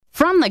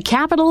the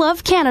capital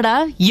of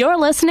Canada, you're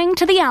listening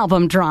to The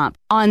Album Drop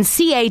on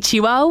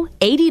CHUO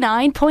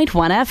 89.1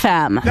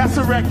 FM. That's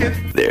a record.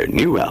 Their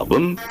new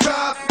album,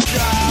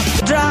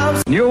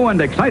 Drops. New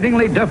and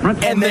excitingly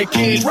different. And they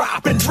keep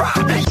dropping. Drop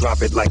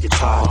it like it's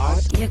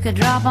hot. You could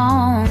drop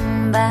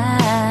on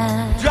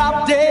by.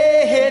 Drop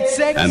dead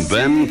sexy. and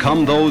then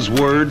come those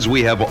words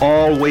we have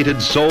all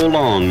waited so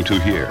long to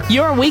hear.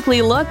 Your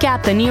weekly look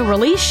at the new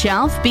release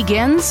shelf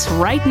begins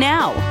right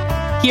now.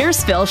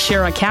 Here's Phil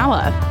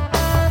Shirakawa.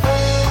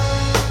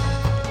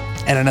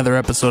 And another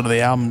episode of The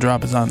Album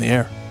Drop is on the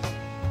air.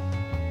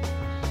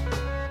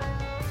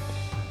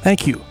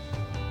 Thank you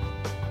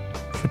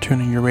for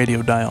tuning your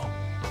radio dial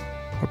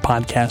or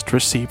podcast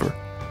receiver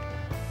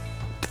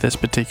to this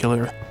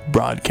particular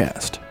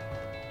broadcast.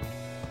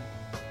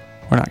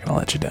 We're not going to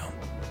let you down.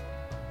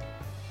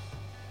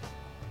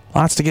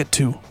 Lots to get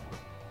to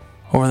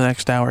over the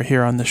next hour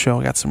here on the show.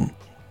 We got some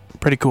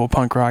pretty cool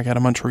punk rock out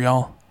of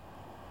Montreal.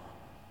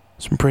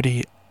 Some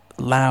pretty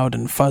loud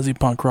and fuzzy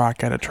punk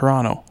rock out of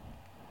Toronto.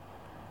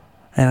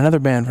 And another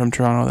band from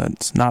Toronto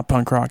that's not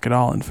punk rock at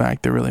all. In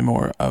fact, they're really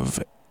more of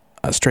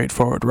a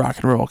straightforward rock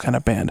and roll kind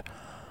of band.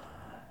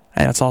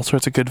 And it's all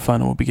sorts of good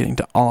fun. We'll be getting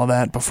to all of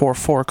that before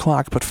 4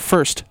 o'clock. But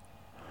first,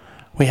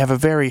 we have a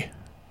very,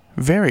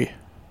 very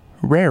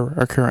rare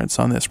occurrence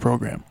on this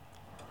program.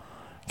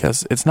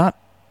 Because it's not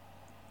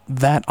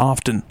that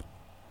often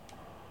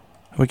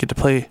we get to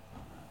play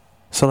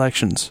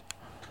selections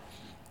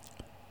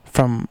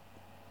from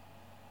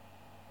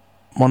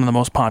one of the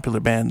most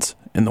popular bands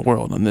in the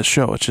world on this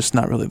show. It's just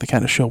not really the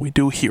kind of show we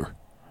do here.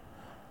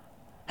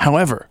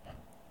 However,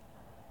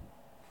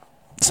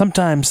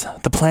 sometimes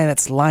the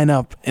planets line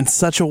up in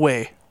such a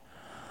way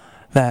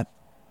that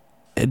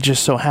it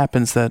just so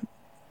happens that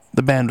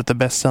the band with the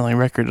best-selling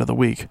record of the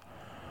week,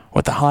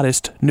 with the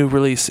hottest new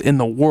release in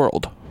the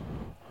world,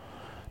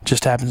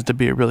 just happens to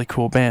be a really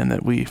cool band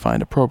that we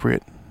find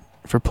appropriate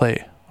for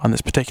play on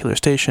this particular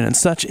station. And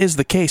such is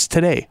the case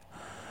today,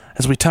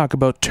 as we talk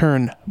about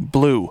Turn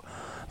Blue,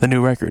 the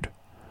new record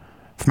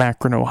from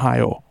Akron,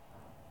 Ohio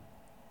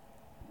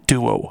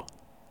duo,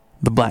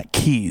 the Black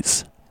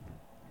Keys.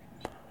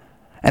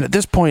 And at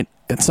this point,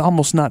 it's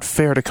almost not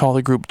fair to call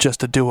the group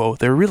just a duo.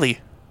 They're really,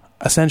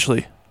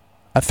 essentially,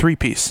 a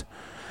three-piece,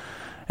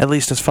 at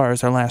least as far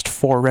as their last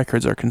 4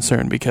 records are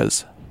concerned,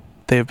 because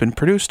they have been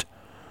produced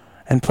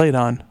and played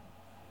on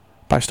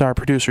by star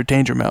producer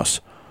Danger Mouse.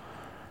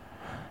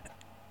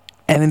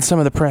 And in some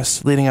of the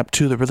press leading up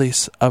to the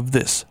release of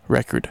this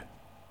record,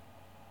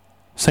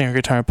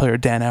 singer-guitar player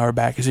Dan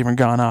Auerbach has even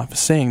gone off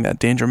saying that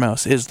Danger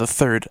Mouse is the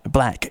third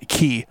Black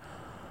Key,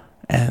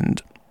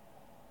 and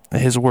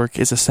his work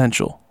is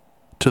essential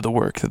to the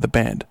work that the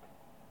band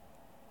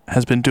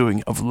has been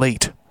doing of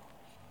late.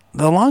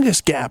 The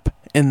longest gap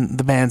in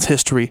the band's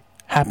history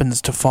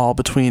happens to fall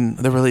between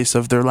the release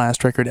of their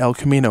last record, El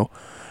Camino,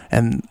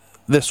 and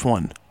this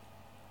one.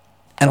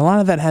 And a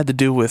lot of that had to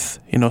do with,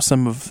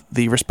 some of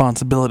the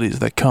responsibilities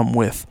that come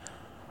with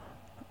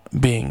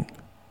being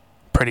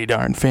pretty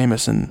darn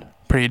famous and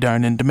pretty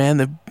darn in demand.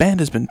 The band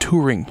has been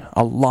touring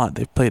a lot.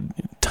 They've played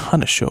a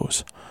ton of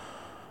shows.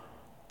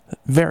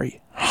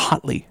 Very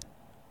hotly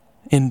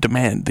in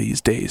demand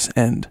these days.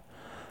 And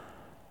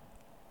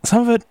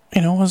some of it,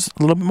 was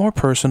a little bit more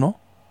personal.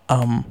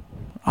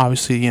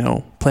 Obviously,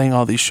 playing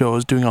all these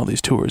shows, doing all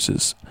these tours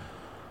is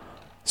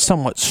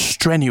somewhat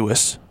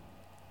strenuous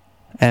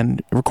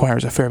and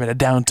requires a fair bit of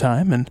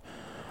downtime, and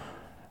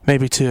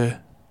maybe to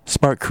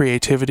spark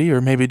creativity or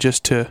maybe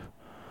just to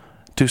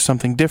do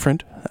something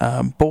different.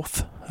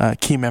 Both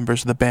key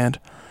members of the band,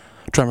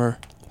 drummer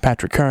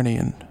Patrick Carney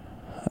and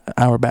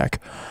Auerbach,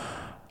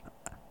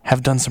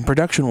 have done some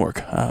production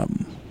work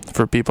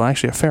for people,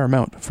 actually a fair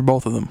amount for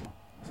both of them.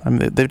 I mean,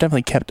 they've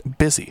definitely kept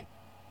busy.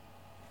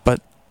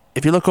 But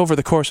if you look over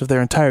the course of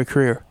their entire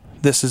career,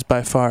 this is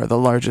by far the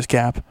largest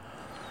gap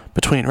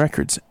between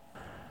records.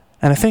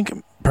 And I think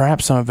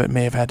perhaps some of it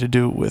may have had to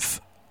do with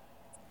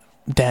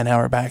Dan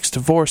Auerbach's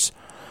divorce.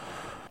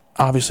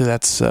 Obviously,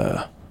 that's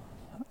going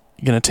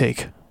to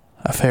take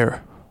a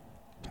fair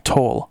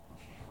toll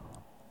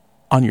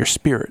on your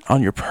spirit,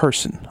 on your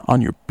person,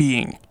 on your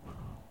being.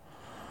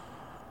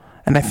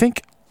 And I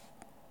think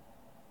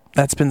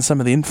that's been some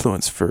of the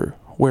influence for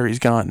where he's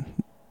gone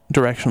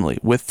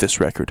directionally with this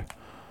record.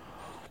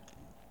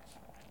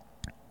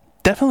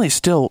 Definitely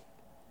still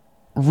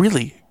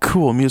really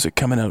cool music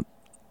coming out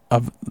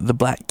of the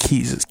Black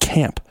Keys'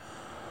 camp.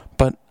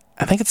 But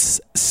I think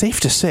it's safe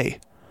to say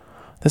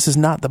this is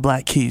not the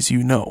Black Keys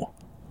you know.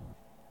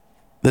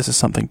 This is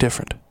something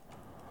different.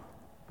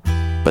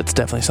 But it's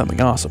definitely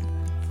something awesome.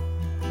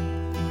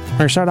 We're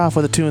going to start off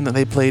with a tune that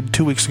they played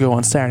 2 weeks ago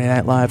on Saturday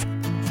Night Live.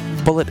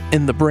 Bullet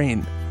in the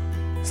Brain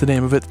is the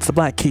name of it. It's the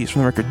Black Keys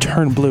from the record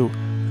Turn Blue.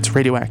 It's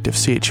Radioactive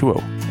CHUO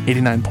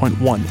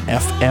 89.1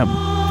 FM.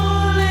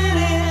 Brain.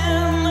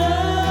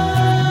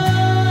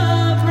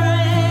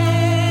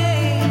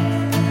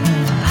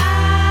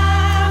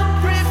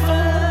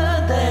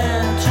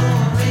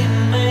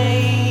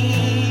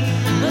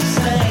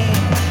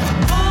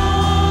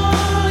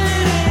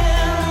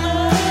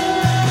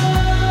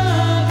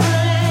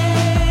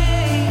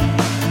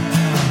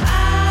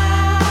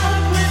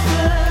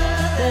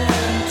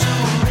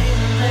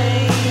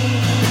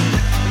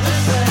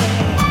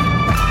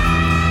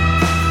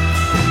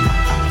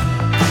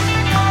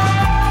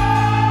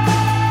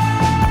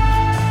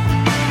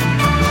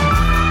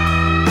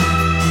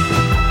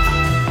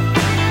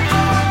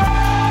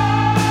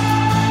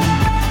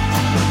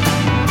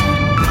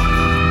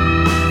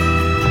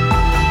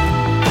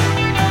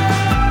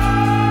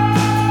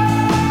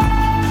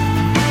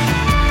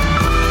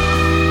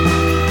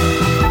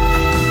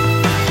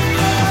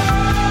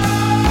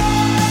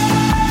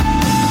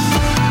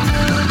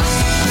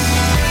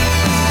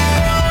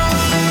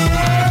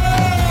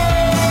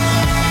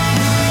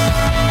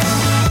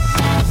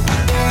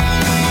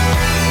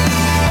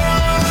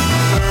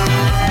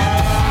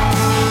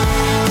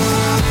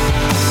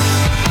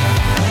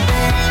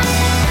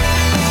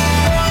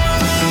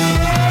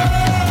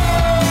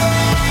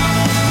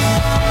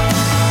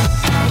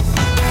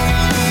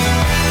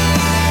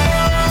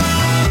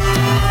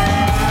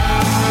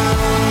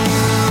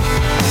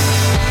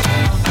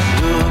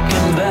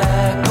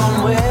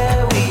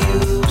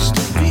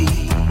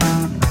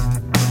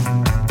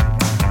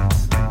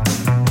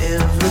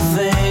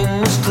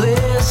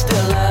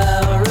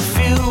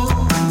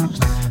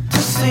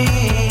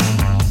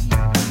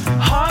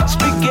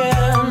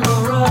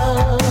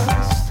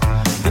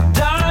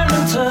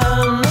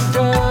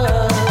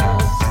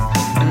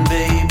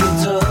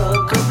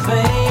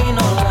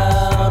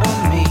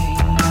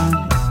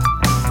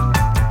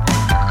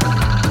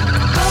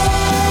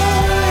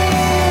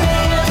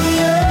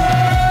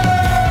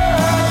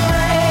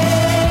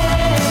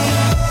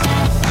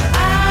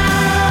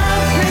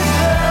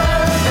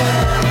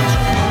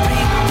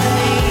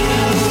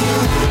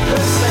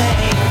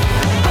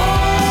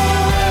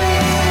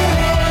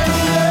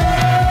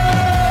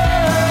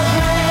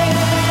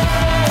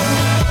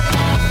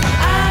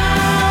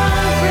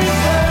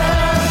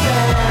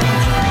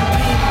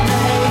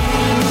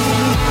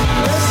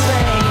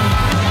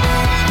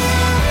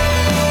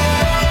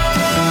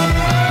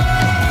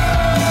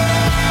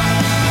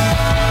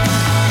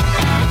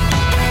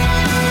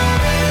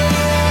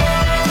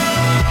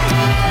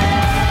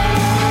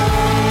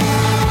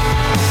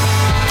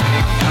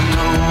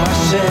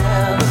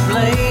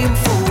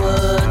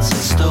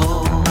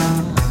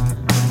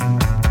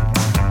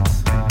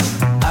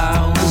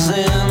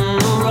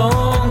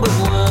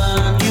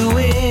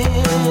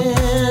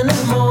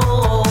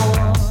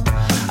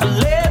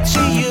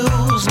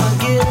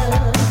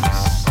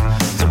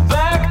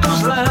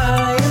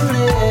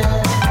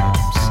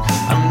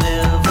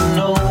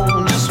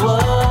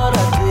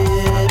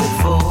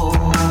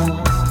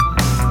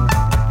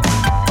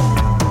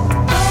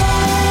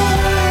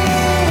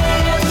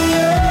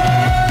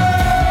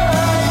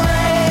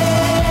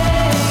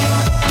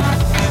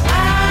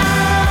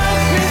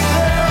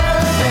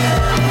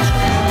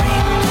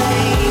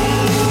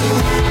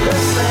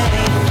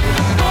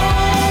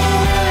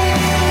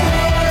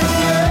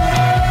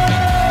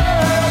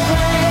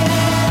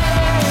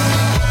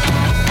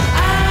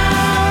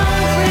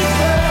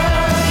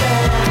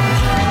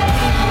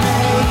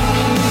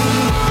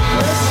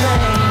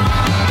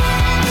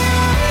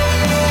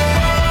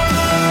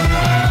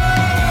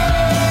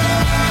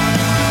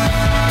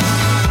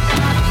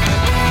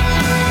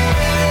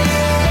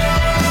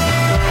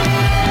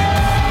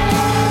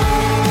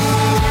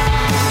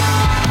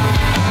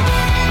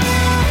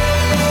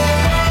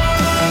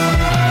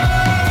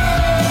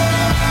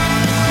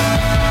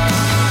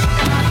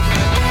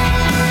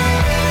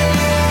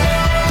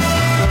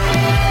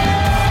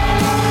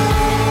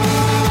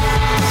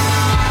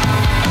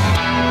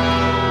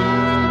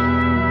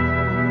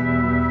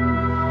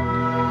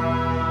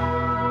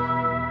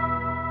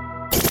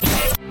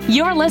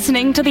 You're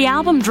listening to the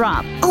album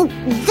drop. Oh,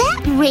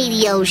 that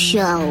radio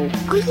show.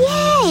 Oh,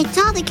 yeah, it's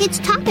all the kids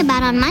talk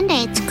about on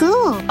Monday at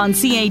school. On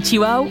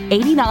CHUO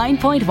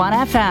 89.1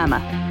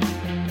 FM.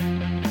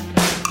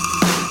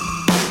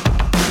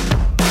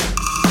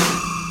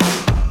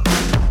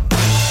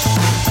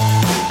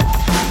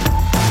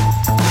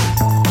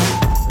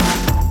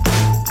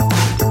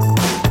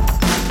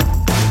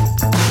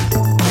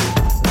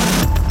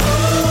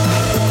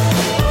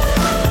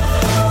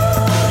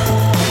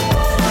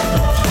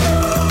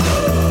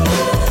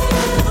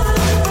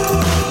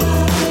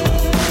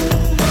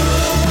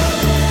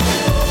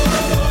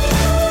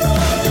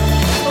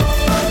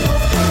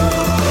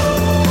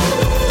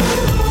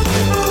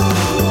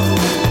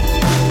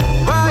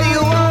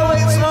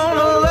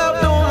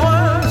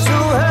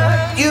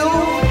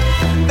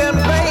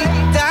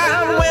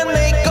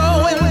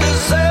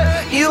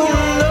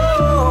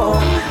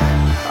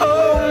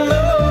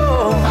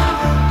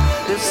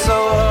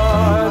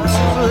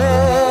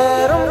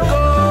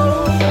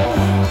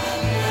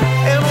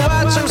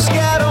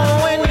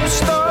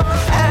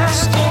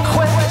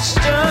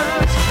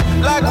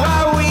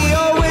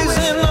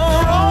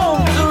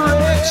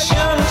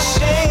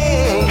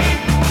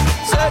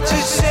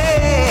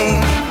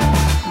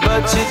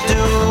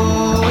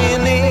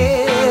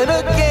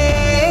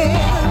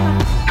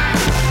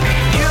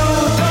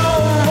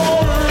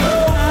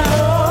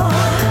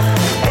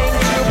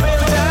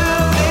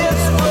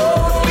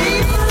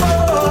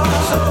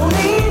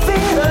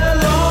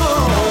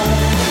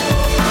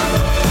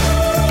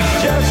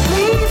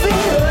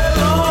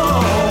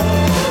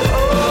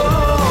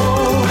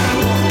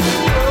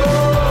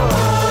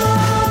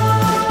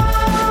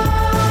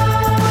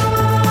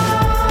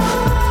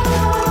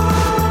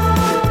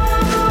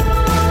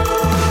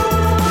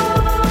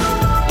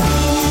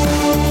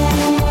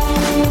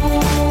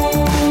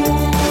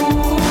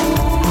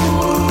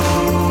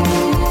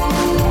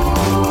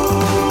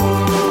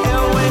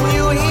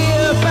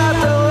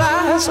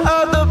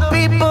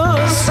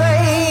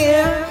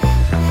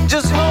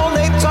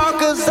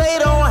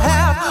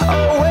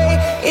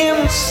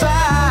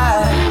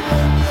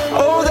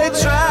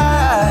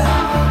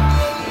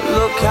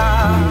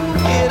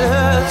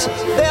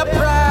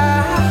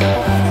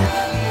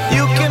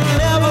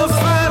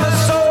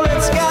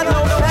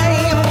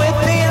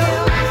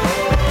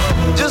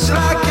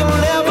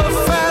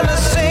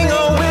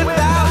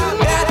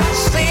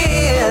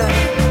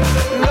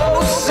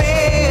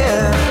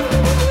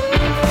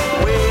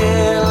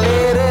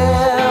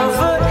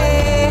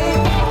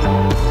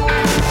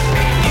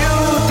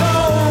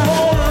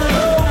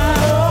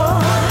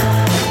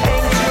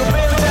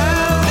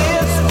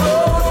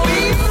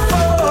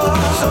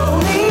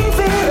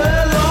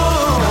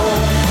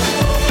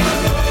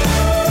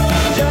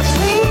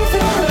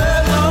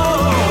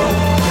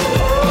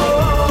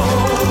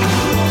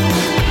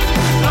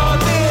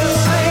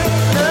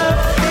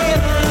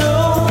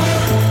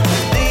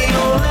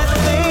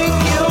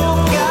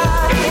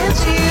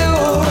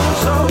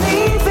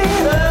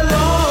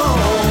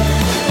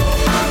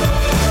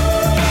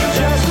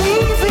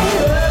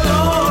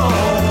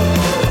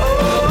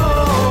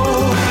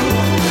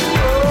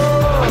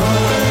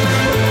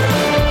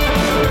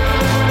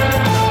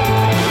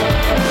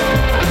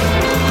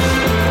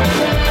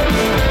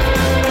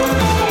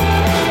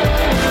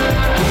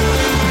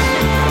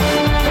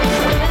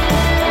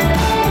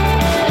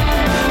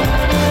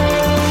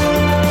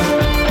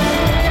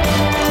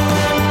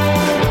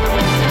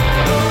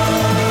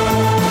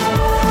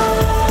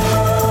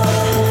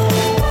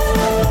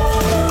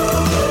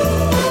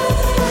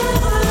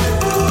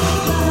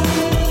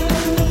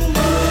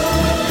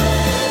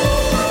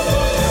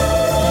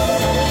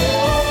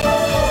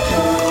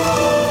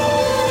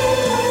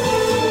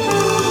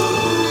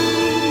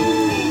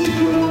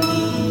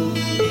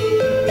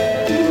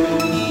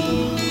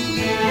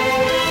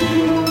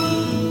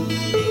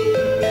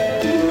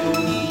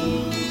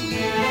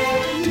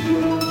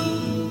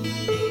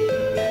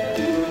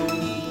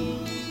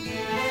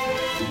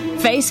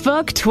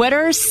 Facebook,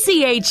 Twitter,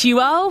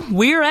 CHUO,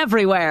 we're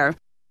everywhere.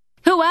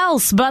 Who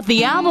else but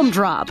the album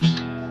drop?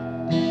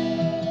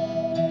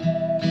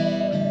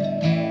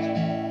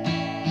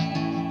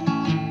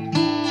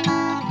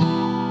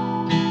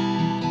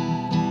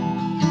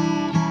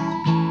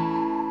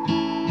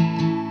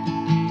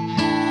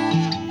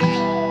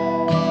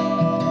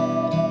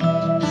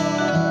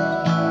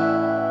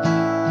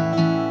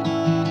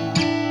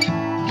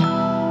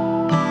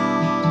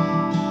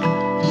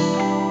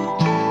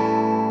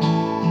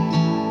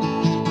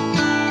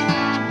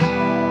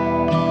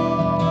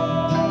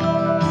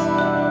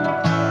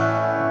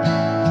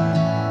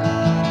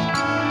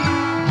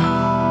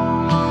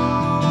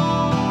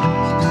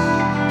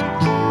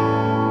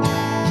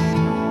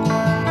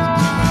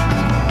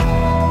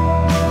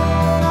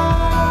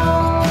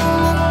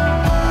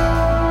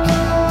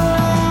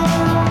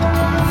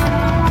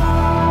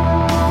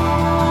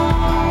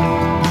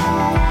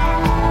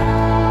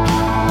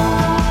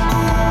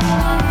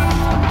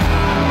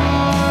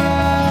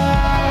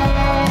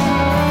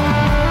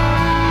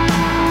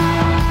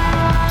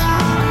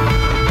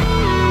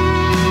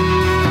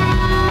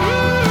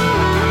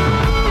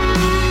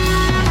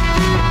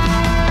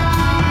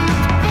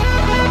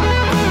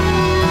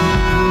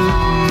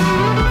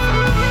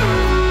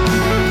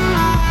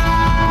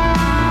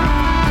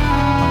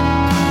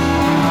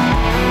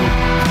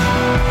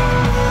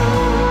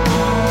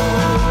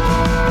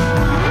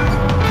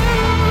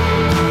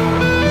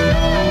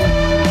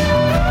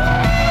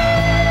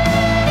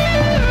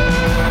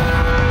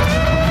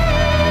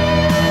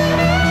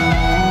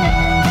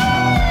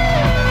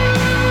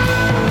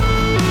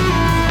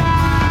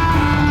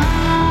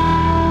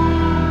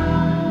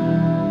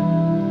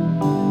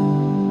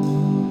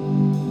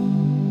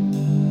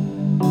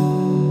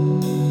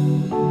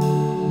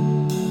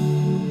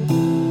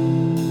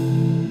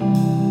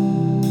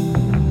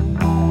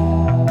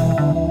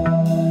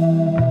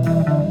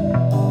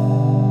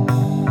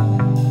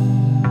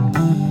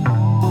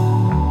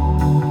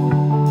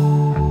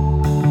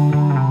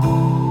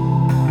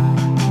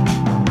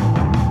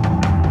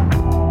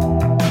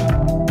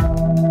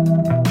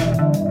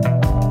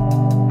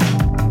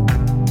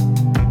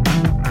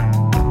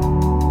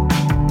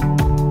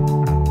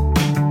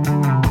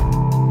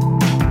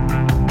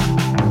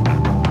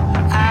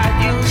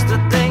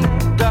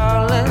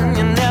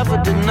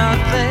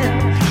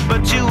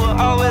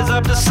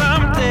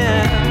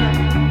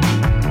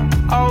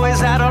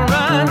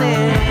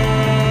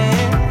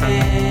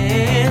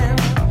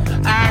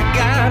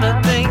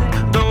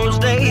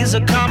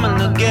 Police are coming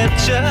to get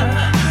you.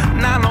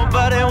 Now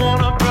nobody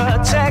wanna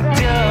protect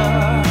you.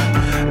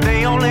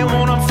 They only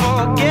wanna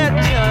forget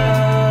you.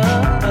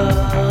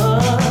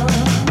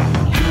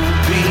 You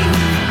be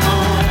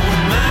on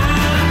my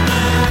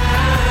mind.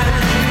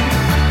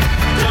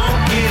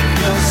 Don't give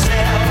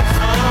yourself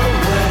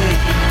away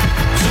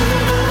to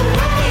the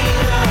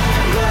weight of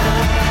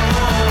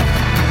love.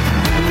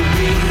 You'll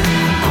be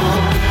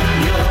on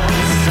your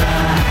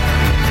side.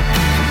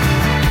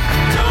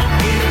 Don't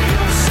give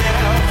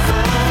yourself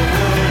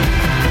away.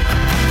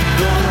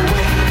 The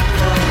weight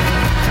of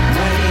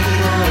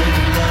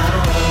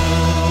love.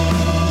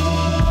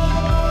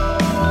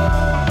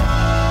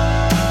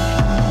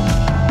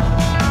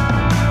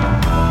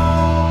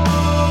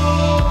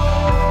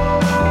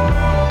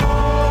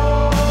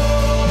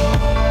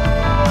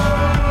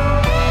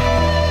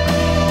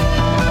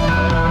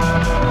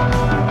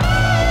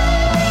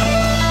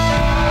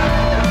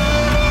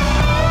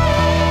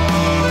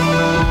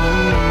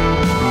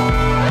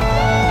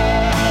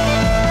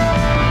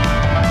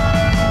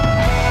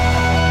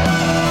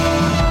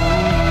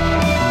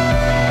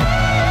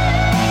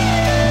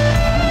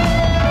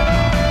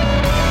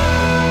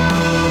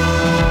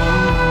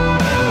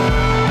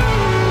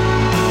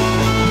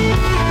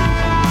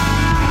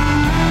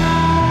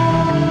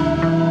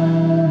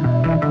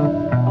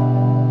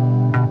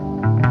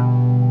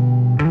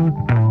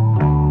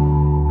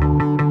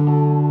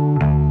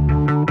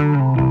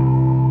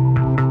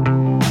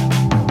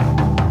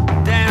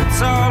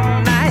 Dance all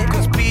night,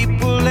 'cause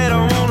people, they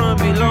don't wanna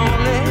be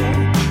lonely.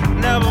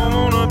 Never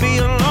wanna be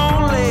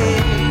lonely.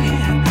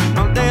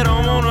 No, they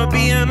don't wanna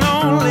be an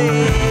only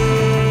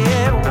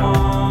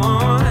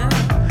one.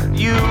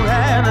 You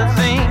had a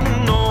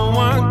thing no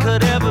one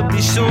could ever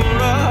be sure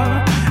of.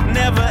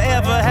 Never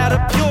ever had a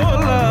pure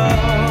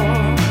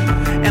love,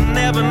 and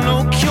never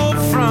no cure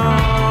from.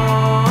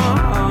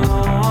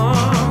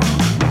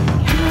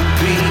 You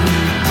be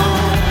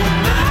on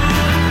my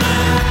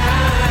mind.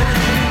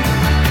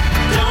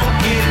 Don't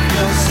give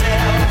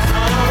yourself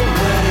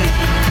away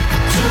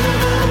to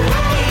the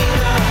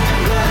weight of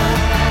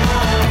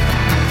love.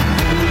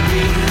 You'll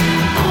be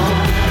on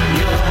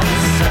your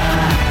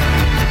side.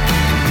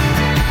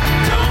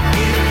 Don't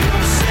give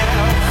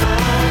yourself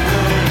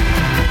away.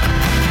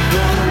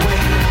 The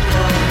weight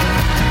of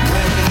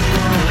love.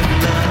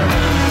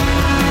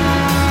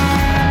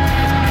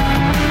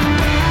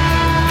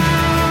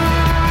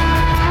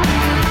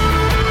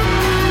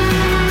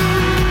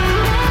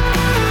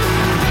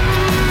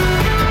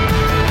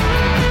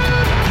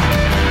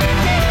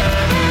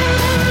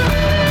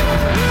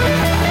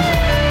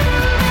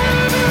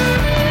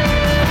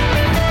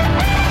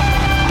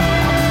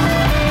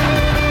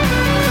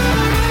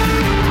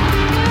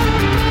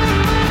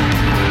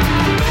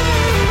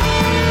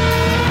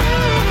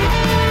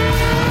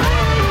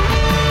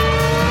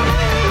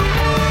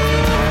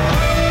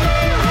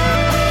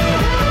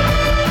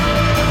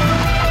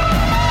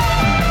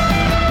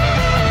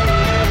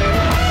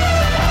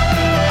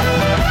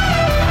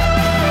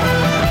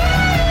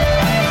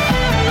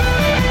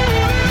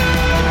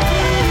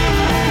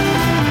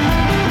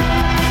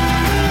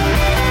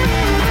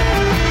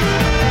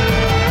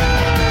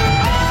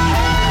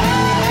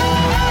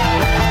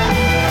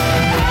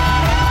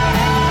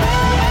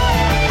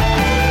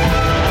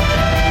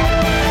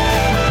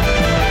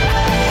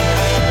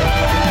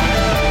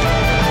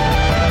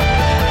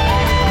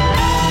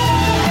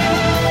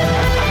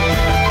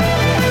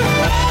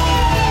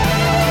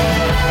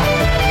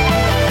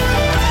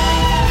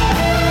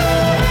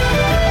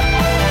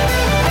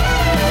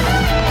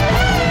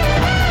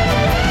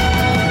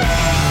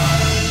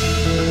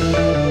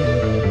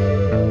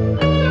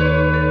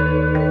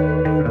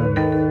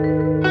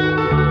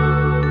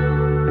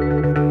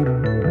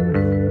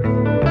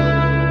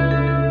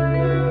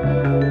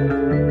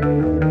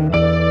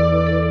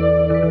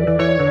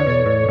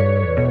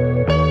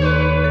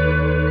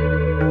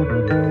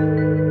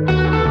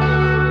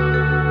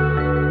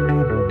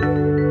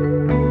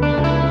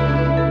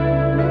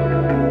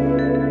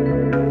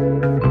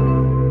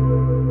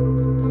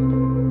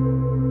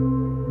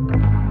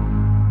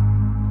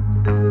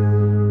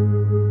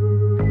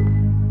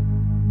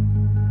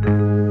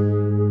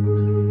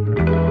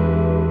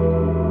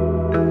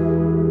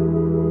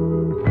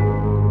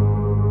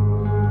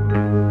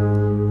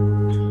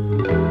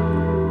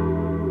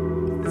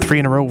 Three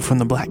in a row from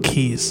the Black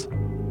Keys.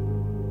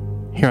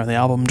 Here on the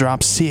album drop,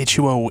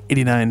 CHUO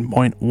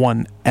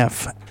 89.1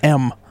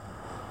 FM.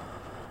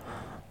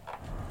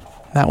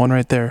 That one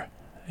right there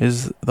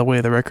is the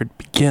way the record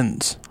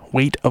begins.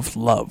 Weight of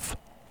Love.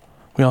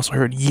 We also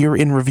heard Year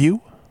in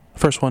Review.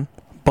 First one,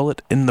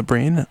 Bullet in the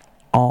Brain.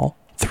 All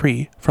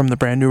three from the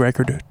brand new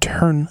record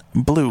Turn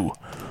Blue,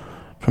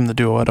 from the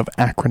duo out of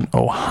Akron,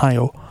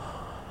 Ohio.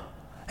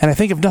 And I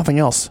think if nothing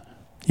else,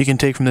 you can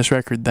take from this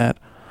record that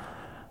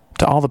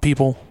to all the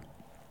people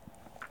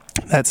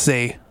that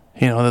say,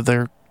 that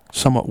they're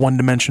somewhat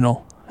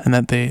one-dimensional and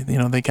that they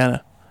kind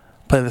of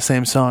play the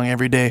same song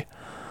every day,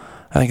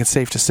 I think it's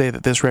safe to say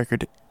that this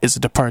record is a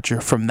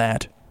departure from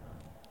that.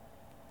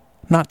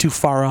 Not too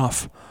far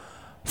off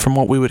from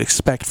what we would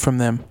expect from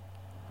them,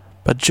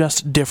 but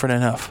just different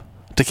enough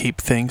to keep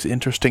things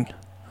interesting.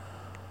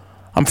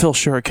 I'm Phil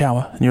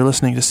Shirakawa, and you're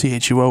listening to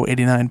CHUO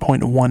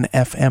 89.1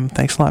 FM.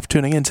 Thanks a lot for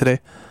tuning in today.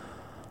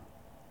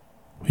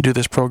 We do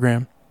this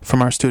program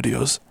from our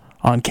studios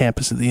on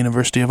campus at the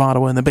University of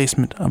Ottawa in the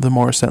basement of the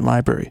Morissette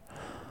Library.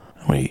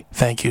 We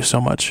thank you so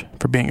much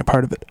for being a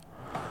part of it.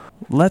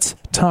 Let's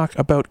talk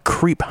about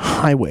Creep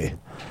Highway.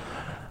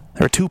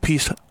 They're a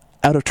two-piece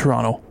out of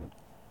Toronto.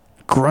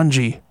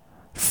 Grungy,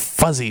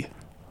 fuzzy,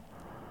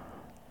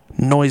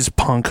 noise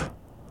punk.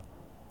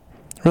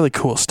 Really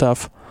cool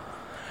stuff.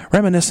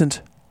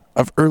 Reminiscent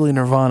of early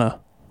Nirvana.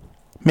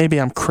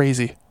 Maybe I'm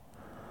crazy.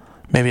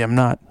 Maybe I'm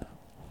not.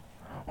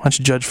 Why don't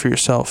you judge for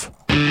yourself?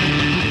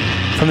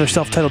 From their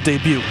self-titled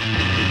debut.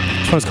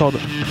 This one's called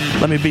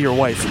Let Me Be Your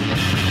Wife.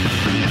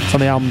 It's on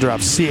the album drop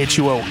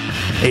CHUO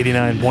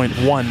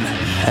 89.1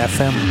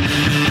 FM.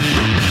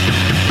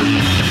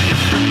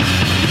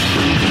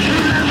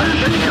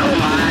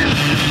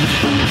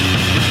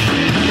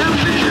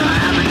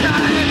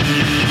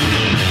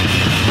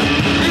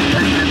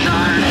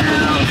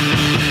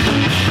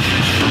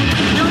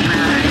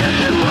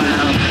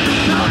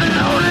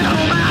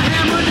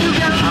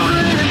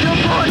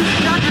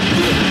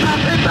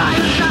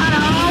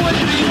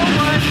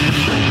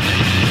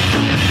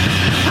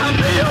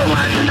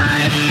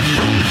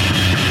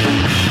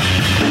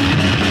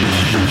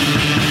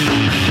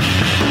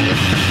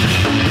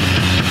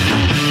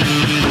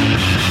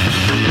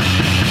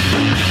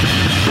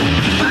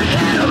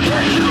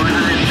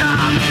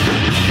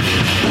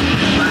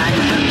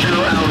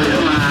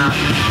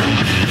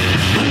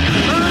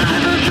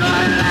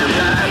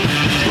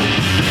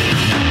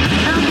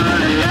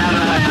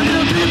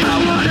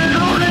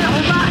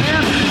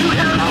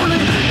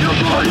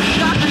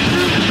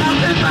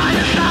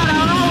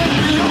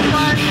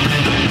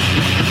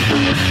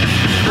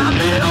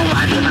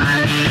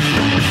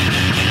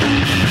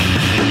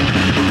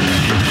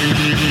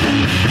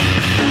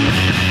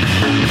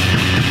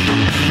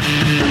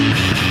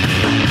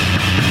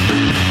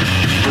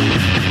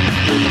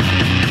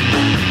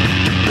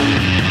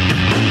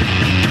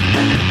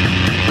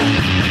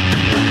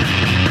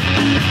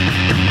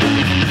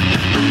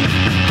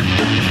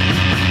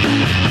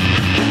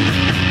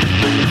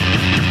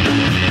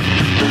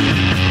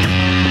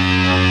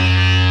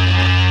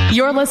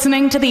 You're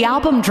listening to The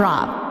Album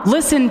Drop.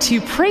 Listen to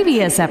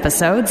previous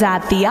episodes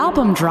at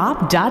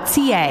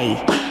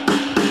thealbumdrop.ca.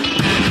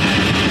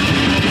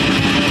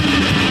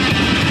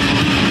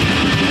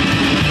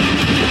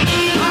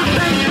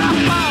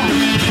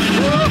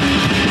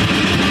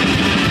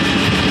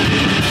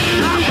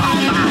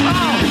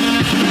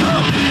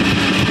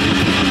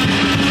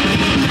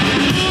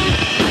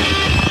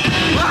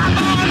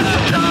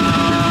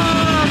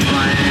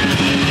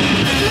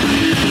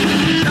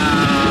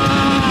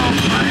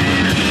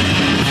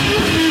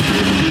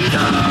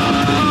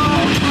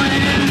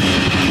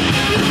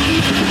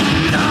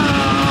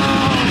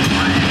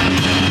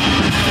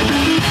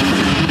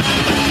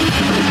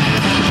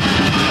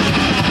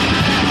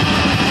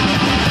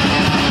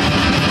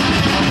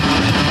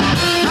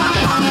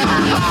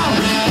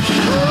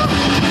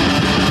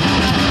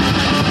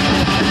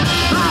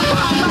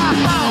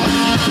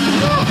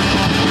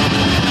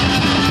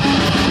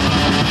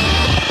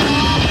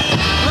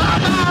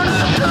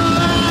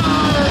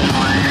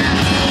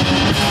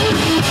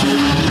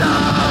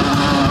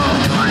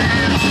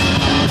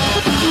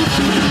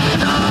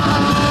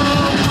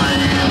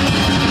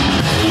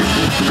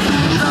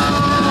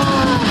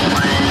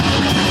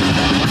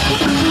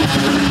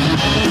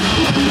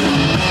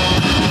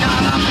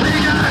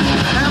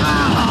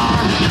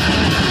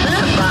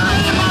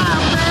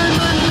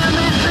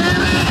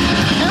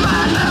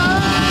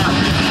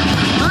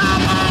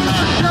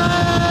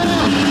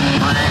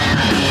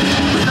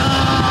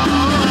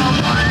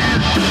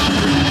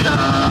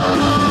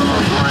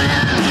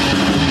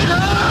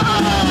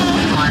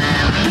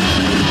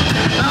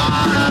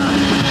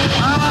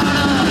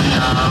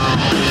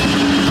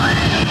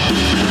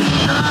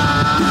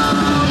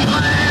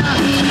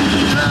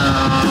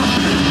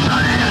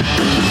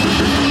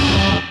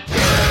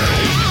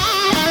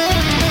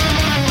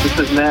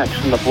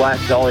 From the Black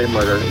Dahlia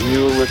murder, and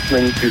you were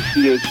listening to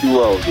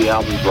CHUO, The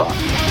Album Drop.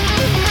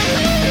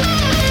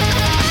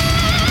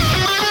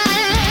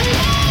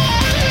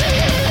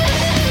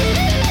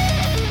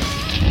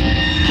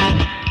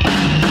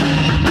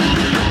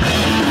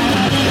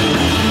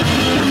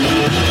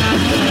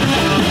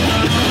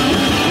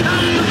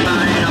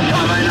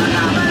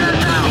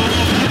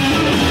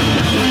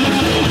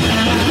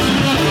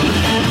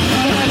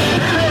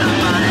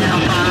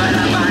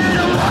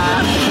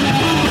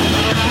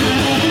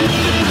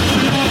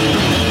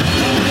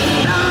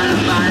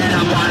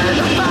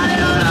 Body,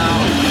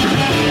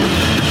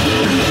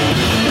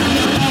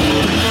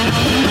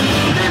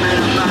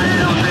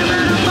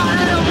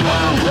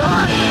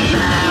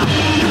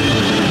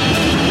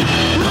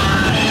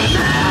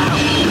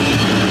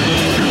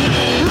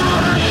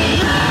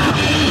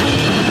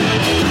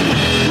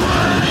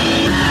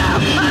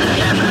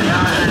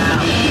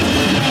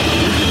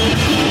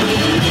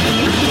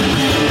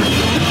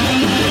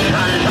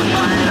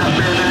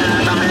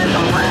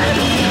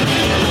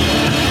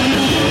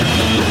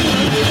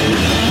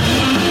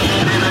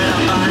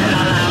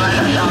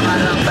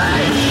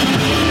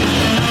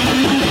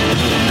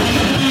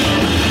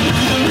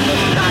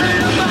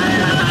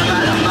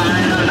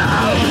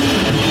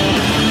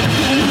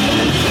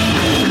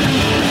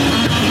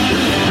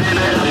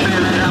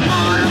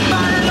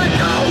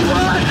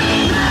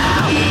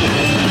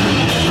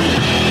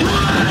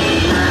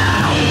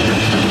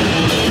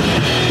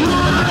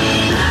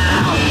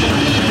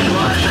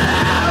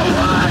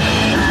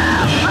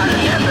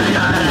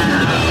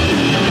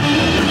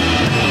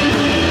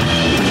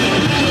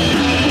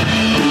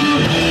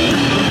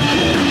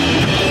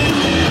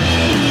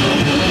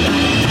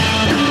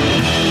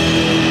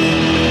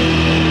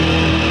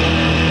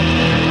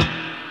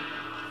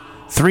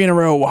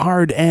 Go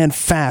Hard and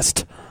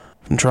Fast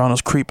from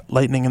Toronto's Creep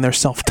Lightning and their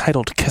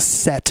self-titled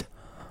cassette.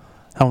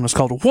 That one was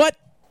called What?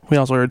 We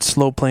also heard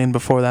Slow Plane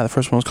before that. The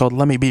first one was called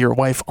Let Me Be Your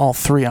Wife, all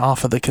three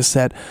off of the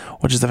cassette,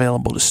 which is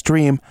available to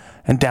stream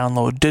and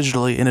download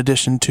digitally in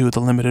addition to the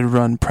limited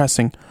run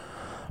pressing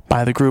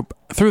by the group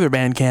through their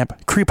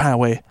Bandcamp,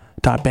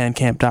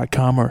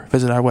 creephighway.bandcamp.com, or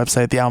visit our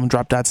website,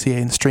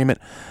 thealbumdrop.ca, and stream it.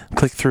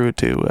 Click through it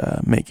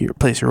to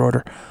place your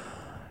order.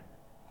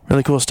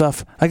 Really cool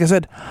stuff. Like I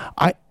said,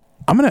 I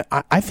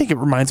think it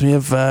reminds me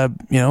of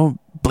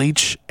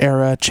Bleach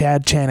era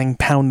Chad Channing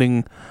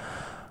pounding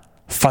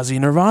fuzzy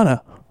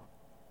Nirvana.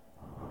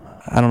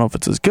 I don't know if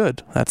it's as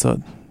good. That's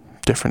a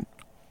different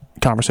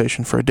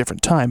conversation for a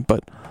different time,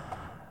 but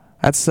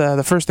that's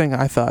the first thing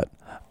I thought.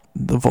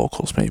 The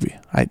vocals, maybe.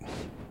 I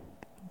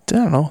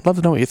don't know. Love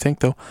to know what you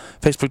think, though.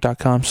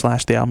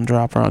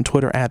 Facebook.com/thealbumdrop, or on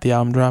Twitter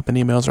 @thealbumdrop, and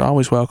emails are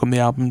always welcome.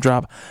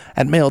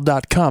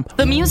 thealbumdrop@mail.com.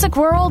 The music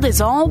world is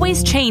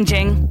always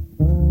changing,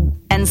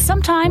 and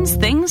sometimes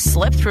things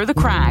slip through the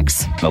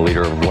cracks. The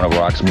leader of one of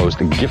rock's most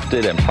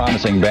gifted and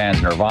promising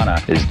bands, Nirvana,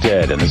 is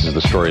dead, and this is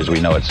the story as we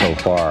know it so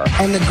far.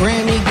 And the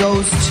Grammy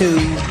goes to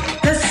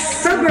the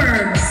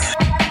Suburbs.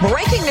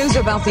 Breaking news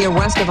about the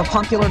arrest of a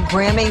popular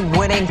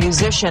Grammy-winning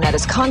musician at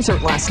his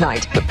concert last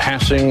night. The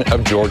passing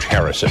of George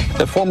Harrison,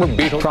 the former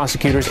Beatle.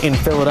 Prosecutors in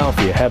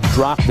Philadelphia have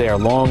dropped their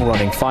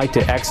long-running fight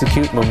to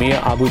execute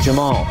Mumia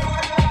Abu-Jamal.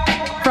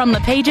 From the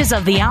pages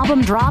of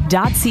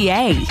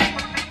thealbumdrop.ca,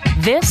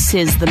 this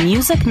is the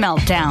Music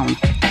Meltdown.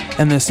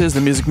 And this is the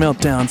Music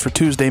Meltdown for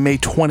Tuesday, May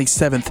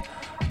 27th,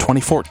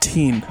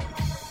 2014.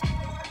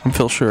 I'm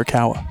Phil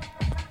Shirakawa.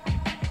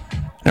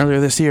 Earlier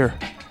this year,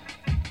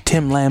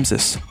 Tim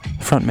Lamsis,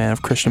 frontman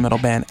of Christian metal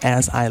band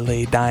As I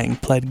Lay Dying,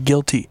 pled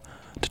guilty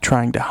to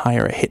trying to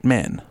hire a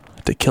hitman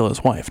to kill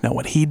his wife. Now,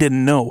 what he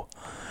didn't know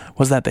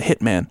was that the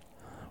hitman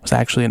was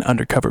actually an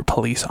undercover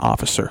police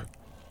officer.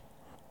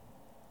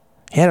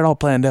 He had it all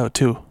planned out,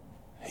 too.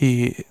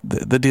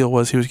 The deal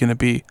was he was going to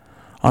be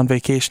on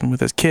vacation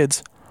with his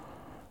kids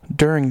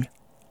during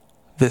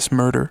this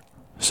murder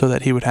so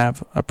that he would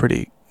have a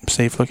pretty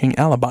safe-looking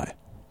alibi.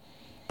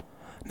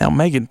 Now,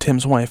 Megan,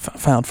 Tim's wife,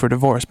 filed for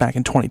divorce back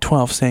in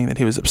 2012, saying that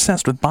he was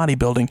obsessed with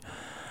bodybuilding,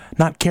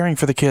 not caring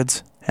for the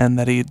kids, and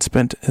that he'd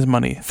spent his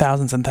money,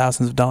 thousands and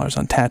thousands of dollars,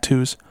 on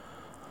tattoos,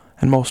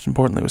 and most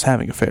importantly, was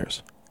having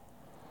affairs.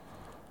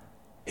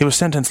 He was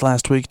sentenced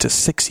last week to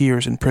 6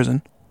 years in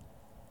prison,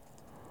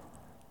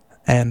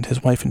 and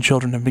his wife and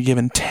children have been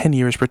given 10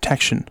 years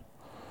protection.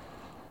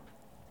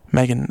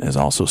 Megan is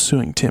also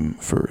suing Tim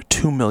for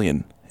 $2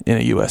 million in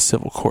a U.S.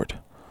 civil court.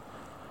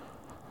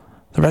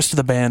 The rest of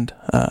the band,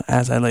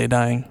 As I Lay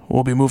Dying,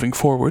 will be moving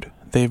forward.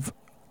 They've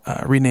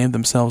renamed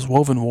themselves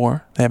Woven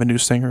War. They have a new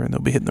singer, and they'll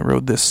be hitting the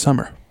road this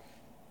summer.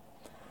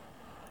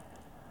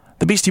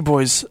 The Beastie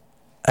Boys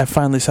have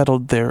finally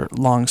settled their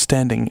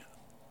long-standing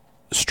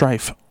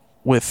strife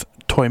with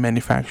toy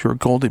manufacturer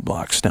Goldie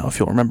Blox. Now, if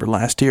you'll remember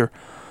last year,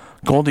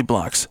 Goldie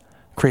Blox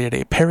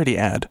created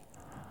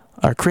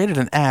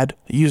an ad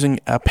using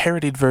a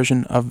parodied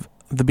version of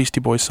the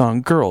Beastie Boys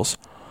song Girls,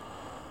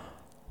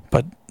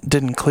 but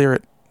didn't clear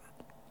it,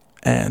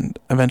 and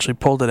eventually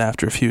pulled it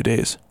after a few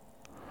days.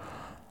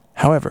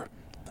 However,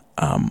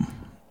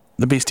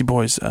 the Beastie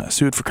Boys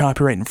sued for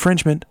copyright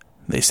infringement.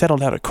 They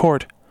settled out of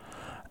court,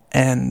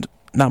 and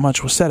not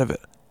much was said of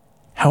it.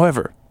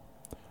 However,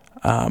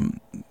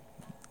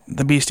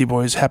 the Beastie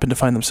Boys happened to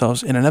find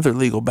themselves in another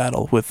legal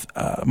battle with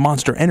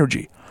Monster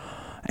Energy,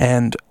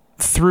 and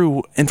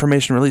through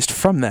information released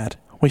from that,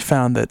 we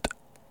found that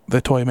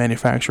the toy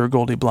manufacturer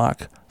Goldie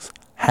Blox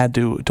had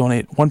to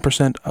donate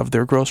 1% of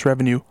their gross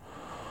revenue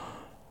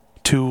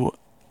to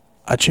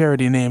a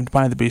charity named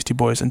by the Beastie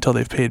Boys until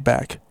they've paid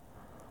back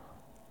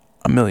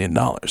 $1 million,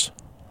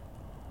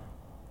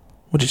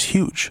 which is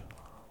huge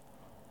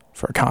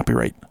for a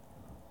copyright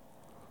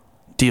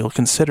deal,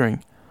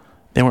 considering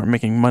they weren't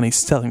making money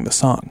selling the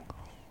song.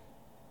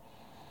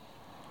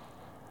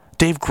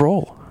 Dave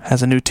Grohl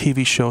has a new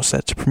TV show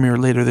set to premiere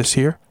later this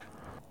year.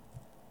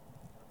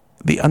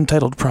 The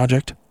Untitled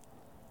Project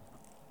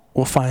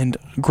will find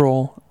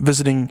Grohl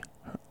visiting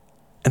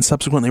and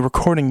subsequently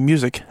recording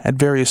music at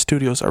various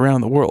studios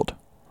around the world.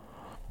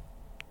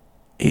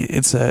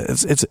 It's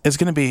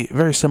going to be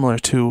very similar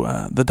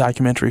to the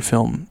documentary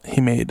film he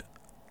made,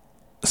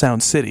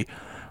 Sound City,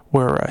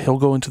 where he'll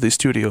go into these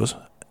studios,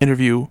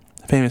 interview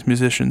famous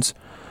musicians,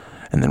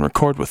 and then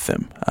record with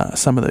them.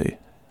 Some of the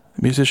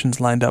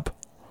musicians lined up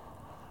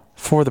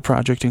for the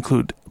project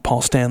include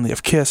Paul Stanley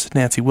of Kiss,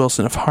 Nancy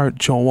Wilson of Heart,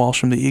 Joe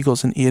Walsh from the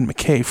Eagles, and Ian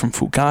MacKaye from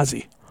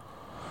Fugazi.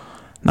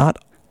 Now,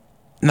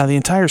 the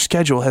entire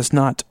schedule has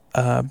not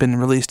been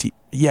released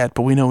yet,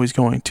 but we know he's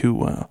going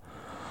to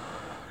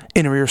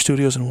Inner Ear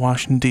Studios in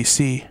Washington,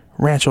 D.C.,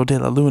 Rancho de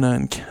la Luna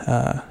in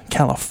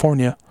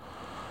California,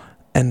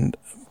 and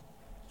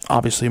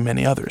obviously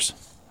many others.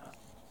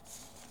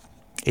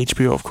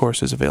 HBO, of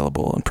course, is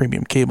available on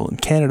premium cable in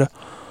Canada,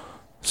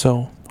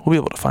 so we'll be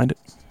able to find it.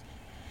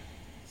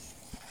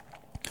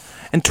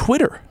 And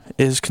Twitter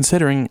is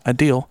considering a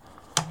deal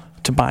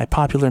to buy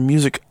popular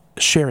music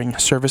sharing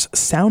service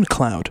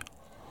SoundCloud.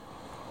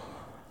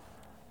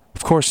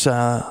 course,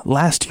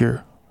 last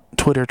year,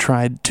 Twitter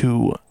tried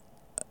to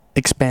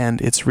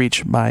expand its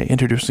reach by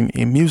introducing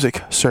a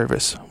music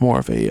service, more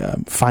of a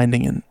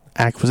finding and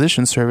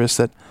acquisition service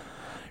that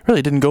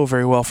really didn't go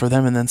very well for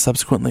them, and then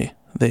subsequently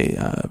they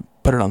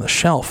put it on the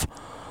shelf.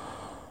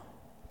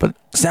 But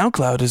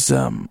SoundCloud is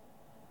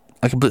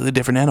a completely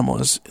different animal.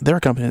 They're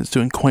a company that's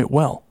doing quite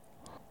well.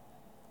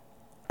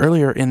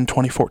 Earlier in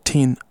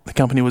 2014, the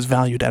company was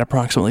valued at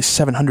approximately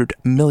 $700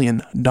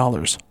 million,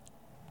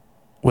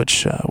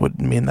 which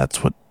would mean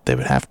that's what they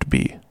would have to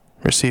be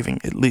receiving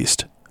at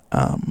least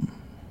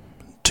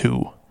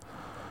to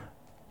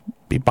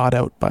be bought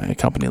out by a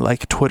company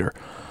like Twitter.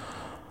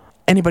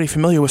 Anybody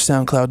familiar with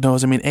SoundCloud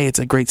knows, it's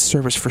a great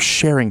service for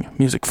sharing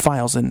music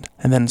files and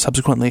then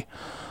subsequently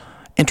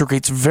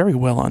integrates very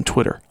well on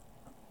Twitter.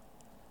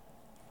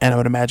 And I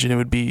would imagine it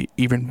would be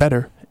even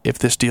better if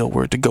this deal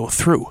were to go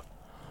through.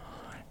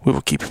 We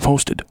will keep you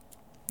posted.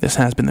 This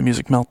has been the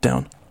Music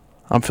Meltdown.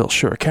 I'm Phil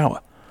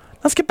Shirakawa.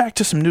 Let's get back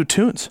to some new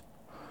tunes.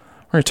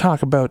 We're going to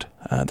talk about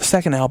the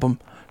second album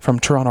from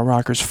Toronto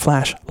rockers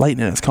Flash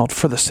Lightning. It's called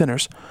For the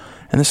Sinners.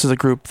 And this is a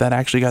group that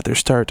actually got their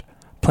start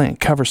playing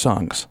cover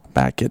songs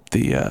back at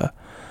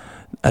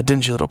a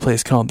dingy little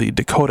place called the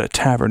Dakota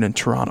Tavern in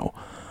Toronto.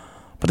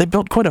 But they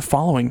built quite a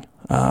following,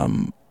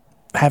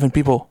 having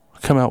people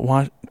come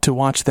out to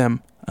watch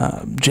them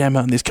jam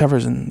out in these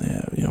covers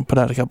and put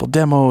out a couple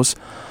demos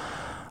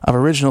of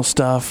original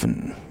stuff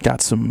and got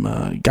some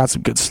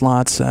good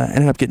slots.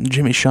 Ended up getting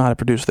Jimmy Shaw to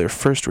produce their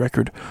first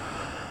record,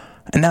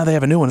 and now they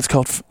have a new one. It's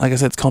called, like I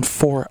said, it's called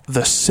For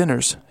the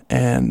Sinners,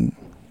 and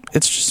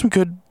it's just some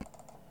good,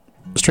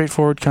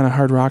 straightforward kind of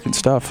hard rock and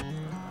stuff.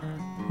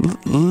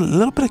 A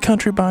little bit of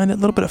country behind it, a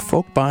little bit of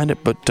folk behind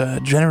it, but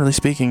generally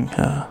speaking,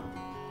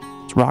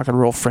 it's rock and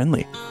roll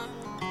friendly.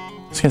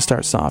 It's going to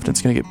start soft, and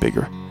it's going to get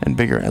bigger and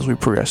bigger as we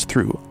progress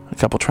through a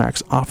couple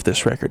tracks off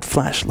this record.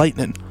 Flash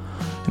Lightning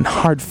and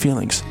Hard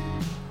Feelings.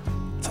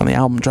 It's on the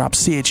album drop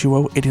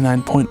CHUO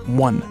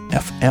 89.1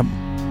 FM.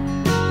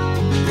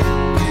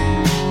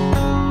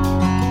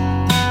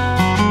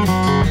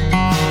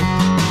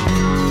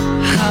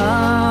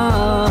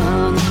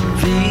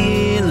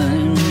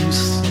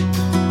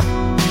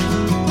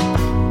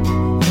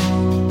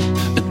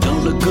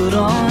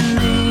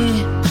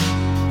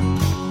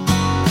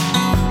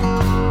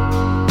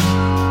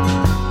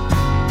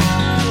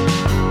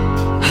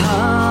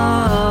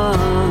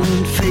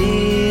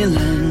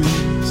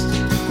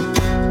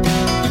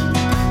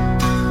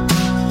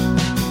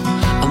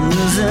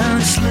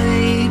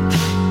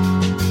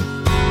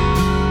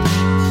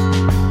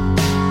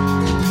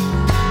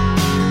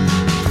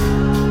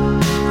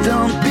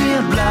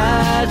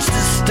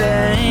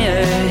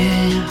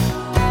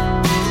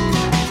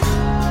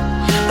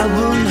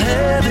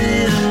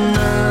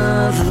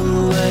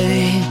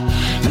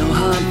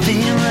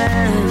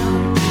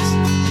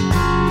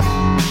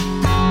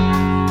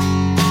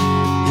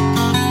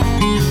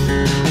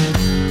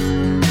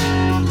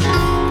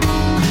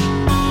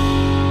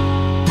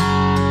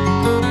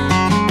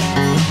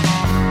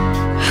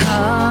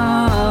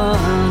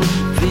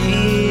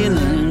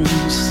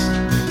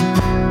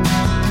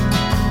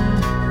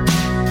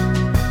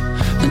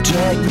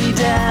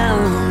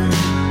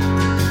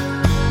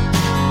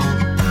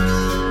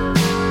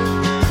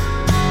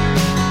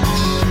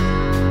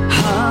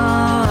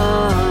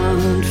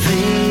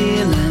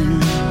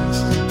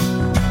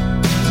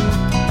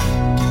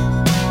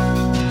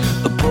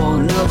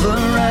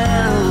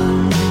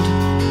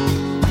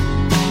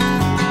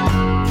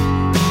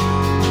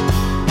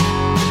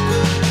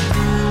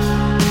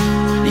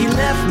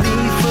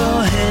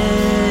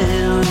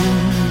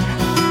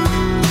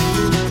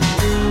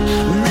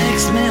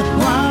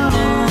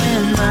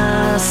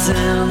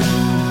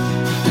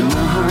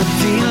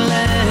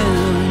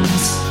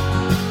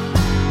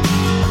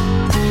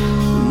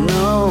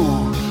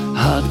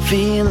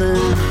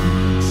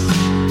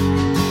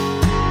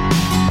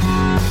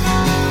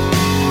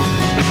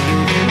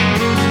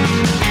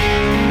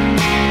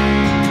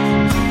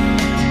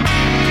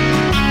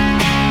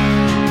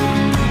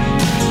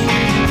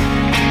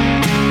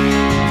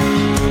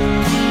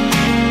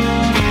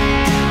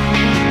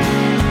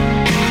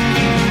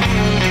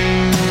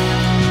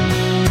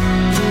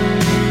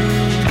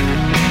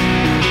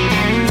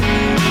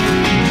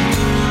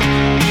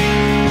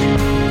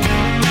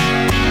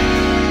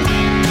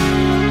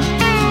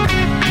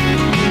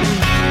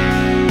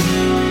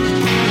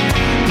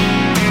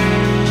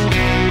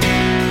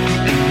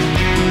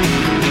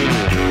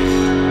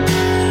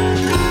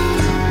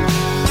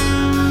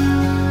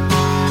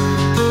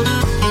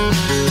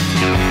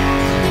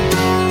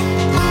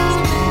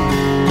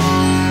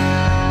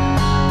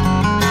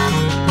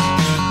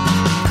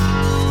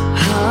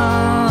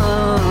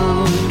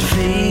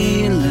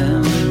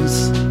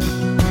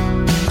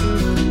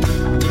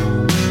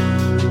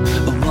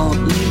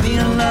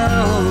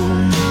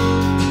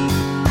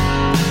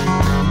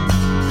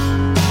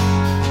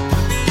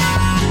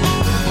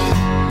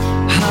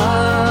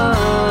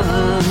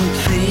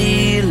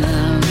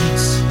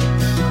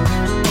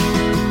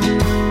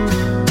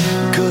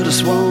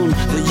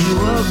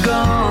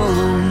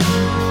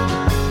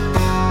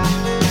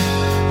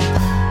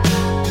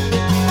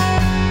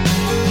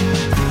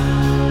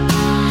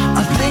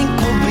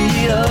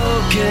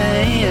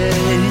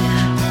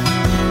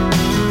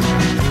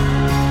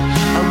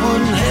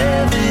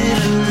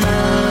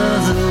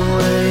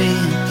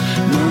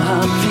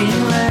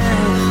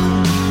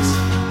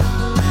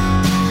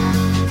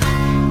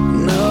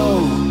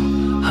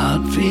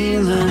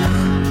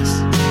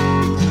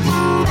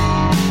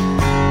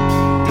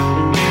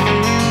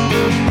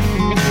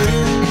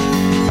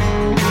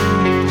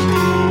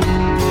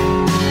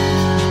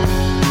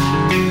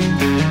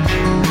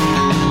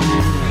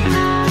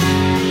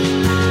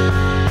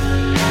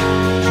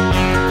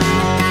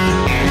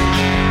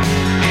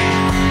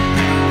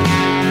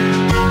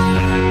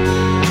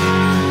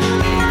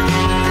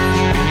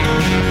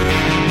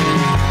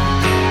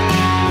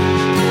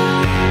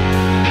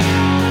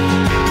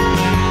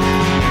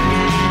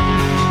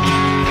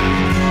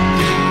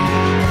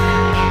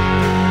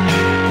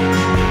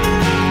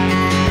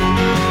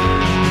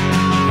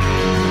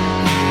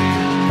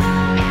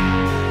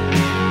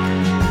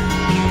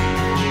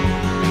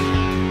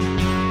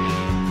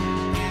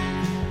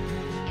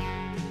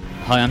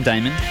 Hi, I'm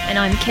Damon. And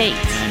I'm Kate.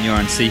 And you're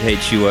on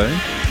CHUO.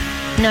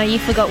 No, you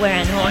forgot we're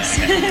Ann Horse.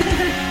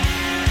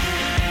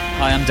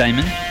 Hi, I'm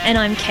Damon. And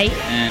I'm Kate.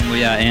 And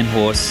we are Ann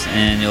Horse,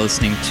 and you're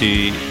listening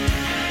to...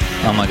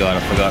 Oh my god, I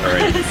forgot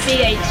already.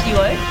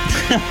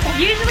 CHUO.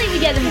 Usually we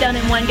get them done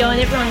in one go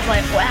and everyone's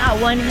like, wow,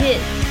 one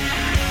hit.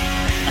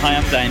 Hi,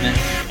 I'm Damon.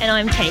 And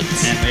I'm Kate.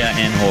 And we are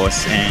Ann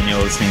Horse, and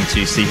you're listening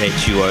to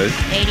CHUO.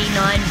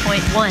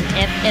 89.1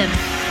 FM.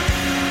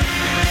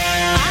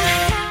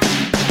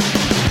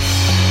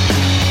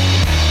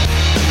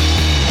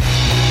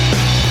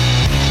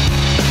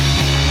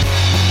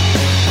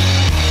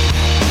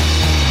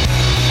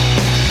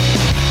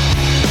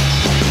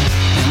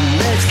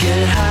 Let's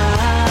get high.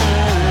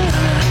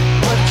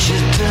 What you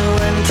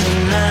doing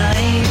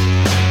tonight?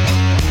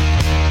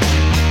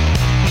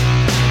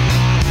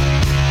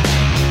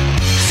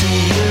 See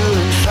you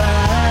at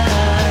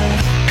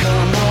 5.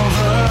 Come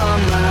over on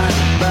my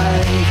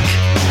bike.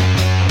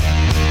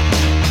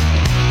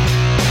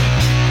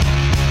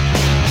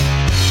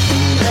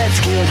 Let's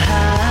get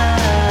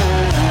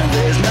high.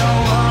 There's no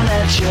one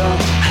at your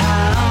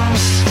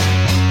house.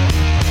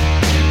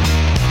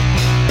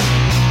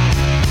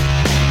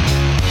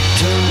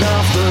 Turned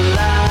off the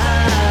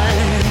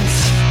lights,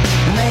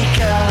 make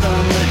out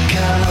on the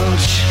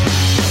couch.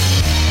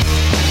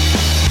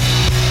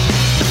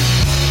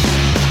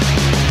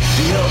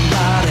 Your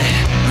body,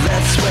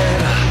 that's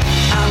where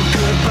I'm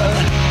good, but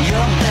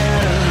you're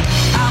better.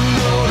 I'm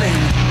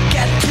rolling,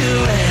 get to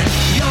it.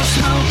 You're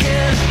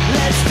smoking,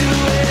 let's do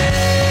it.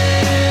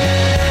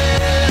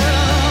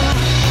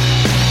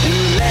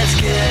 Let's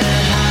get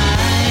high.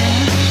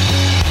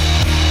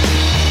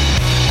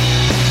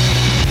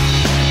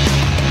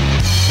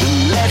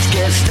 Let's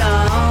get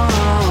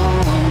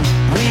stoned.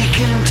 We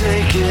can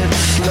take it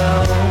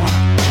slow.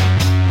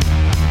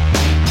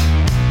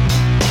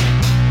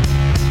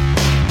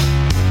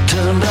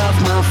 Turned off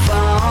my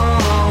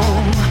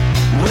phone.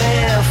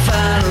 We're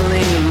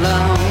finally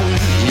alone.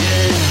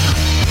 Yeah,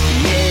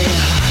 yeah,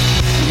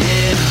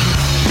 yeah.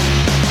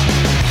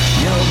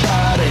 Your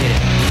body,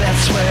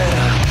 that's where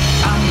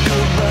I'm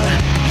good, but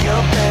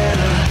you're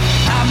better.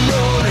 I'm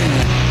rolling,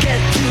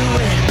 get to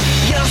it.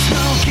 You're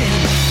smoking,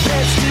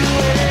 let's do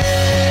it.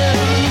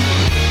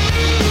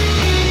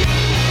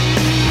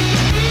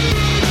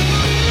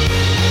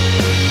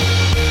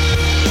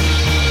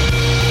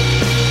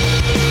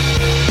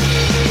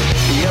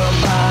 Your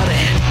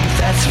body,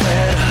 that's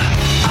where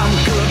I'm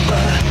good,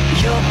 but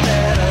you're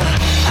better.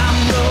 I'm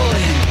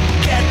rolling,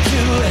 get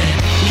to it.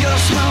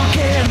 You're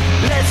smoking,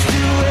 let's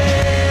do it.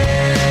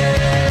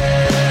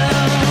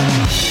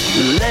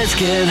 Let's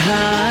get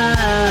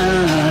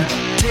high.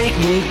 Take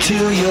me to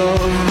your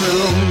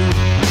room.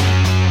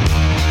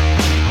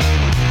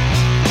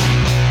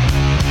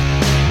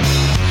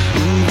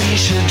 We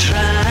should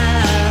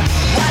try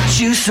what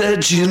you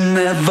said you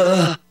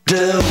never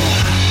do.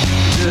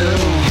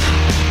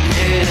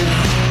 Yeah,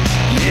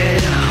 yeah.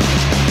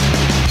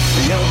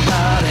 Your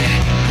body,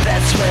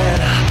 that's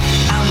where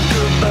I'm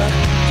good, but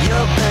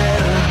you're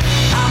better.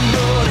 I'm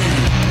rolling,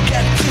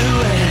 get to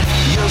it.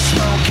 You're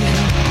smoking,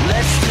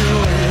 let's do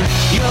it.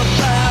 Your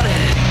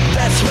body,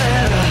 that's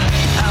where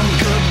I'm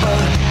good,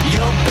 but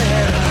you're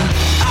better.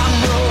 I'm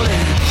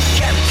rolling,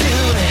 get to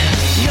it.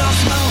 You're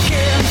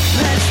smoking,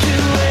 let's do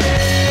it.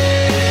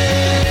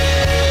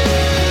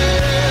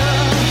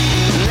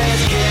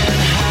 Let's get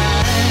high.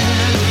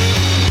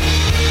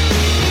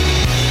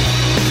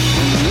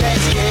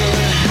 Let's get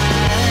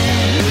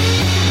high.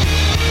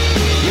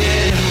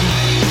 Yeah.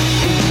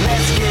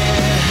 Let's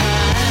get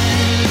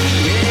high.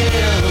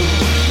 Yeah.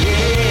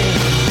 Yeah.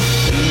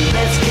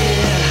 Let's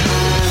get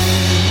high.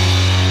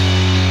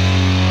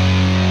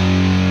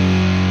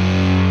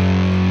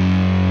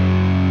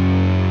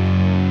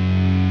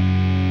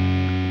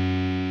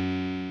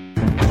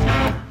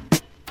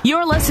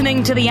 You're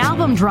listening to The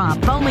Album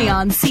Drop, only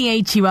on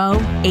CHUO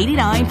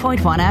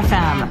 89.1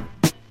 FM.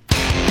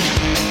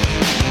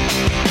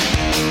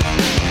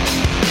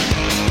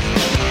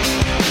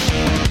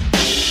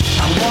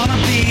 I wanna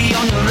be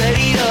on the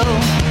radio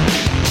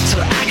so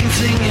I can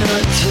sing your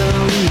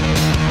tune.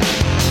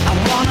 I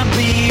wanna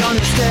be on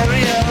your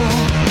stereo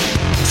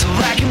so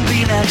I can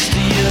be next to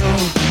you.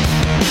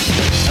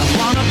 I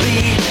wanna be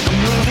a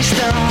movie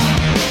star.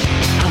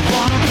 I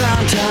want a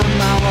prime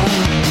time hour.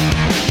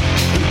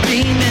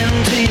 Beam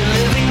into your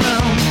living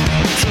room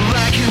so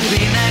I can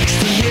be next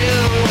to you.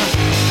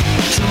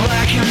 So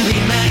I can be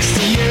next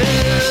to you.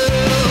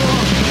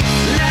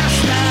 Last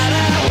night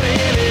I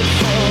waited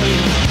for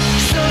you,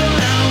 so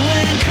I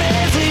went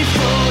crazy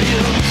for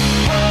you.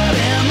 What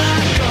am I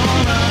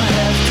gonna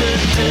have to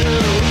do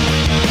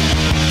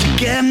to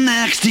get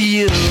next to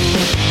you?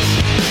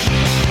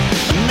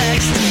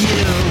 Next to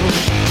you.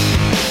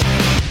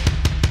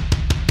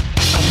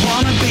 I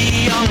wanna be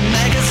on a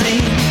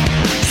magazine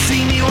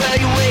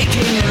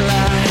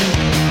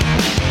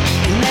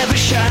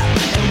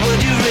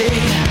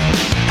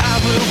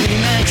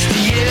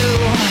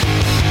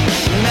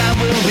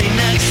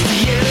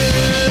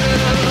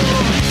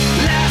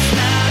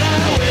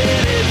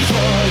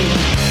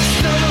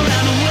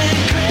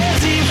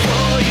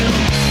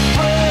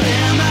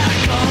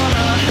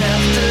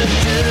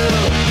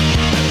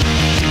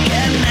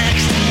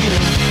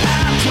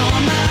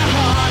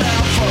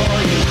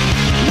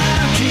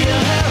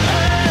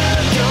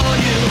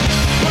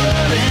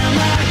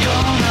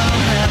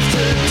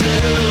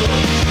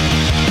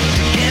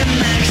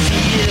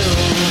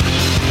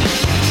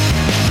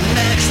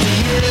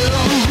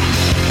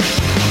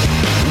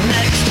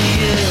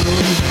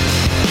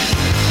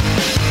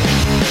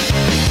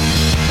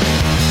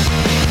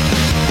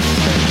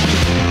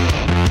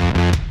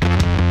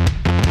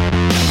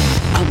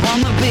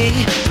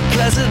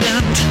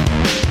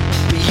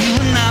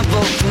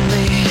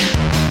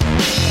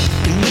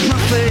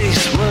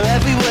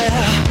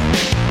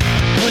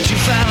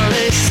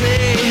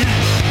say?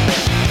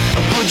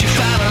 Would you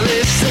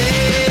finally say?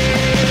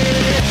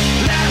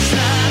 Last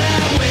night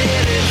I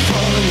waited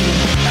for you.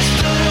 I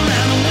stood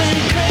around and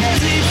went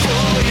crazy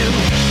for you.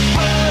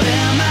 What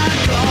am I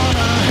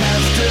gonna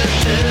have to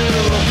do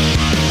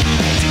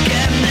to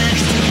get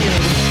next to you?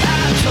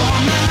 I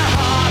tore my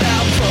heart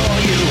out for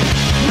you.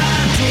 My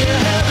dear,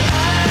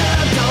 I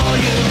adore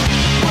you.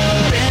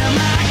 What am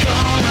I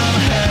gonna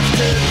have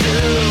to do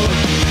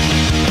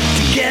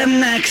to get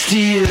next to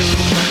you?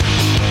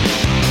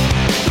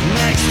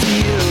 Next to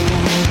you.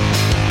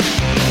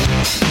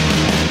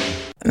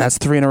 And that's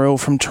 3 in a row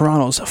from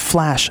Toronto's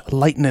Flash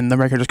Lightning. The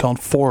record is called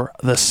For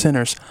the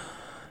Sinners.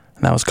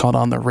 And that was called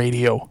On the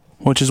Radio,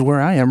 which is where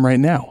I am right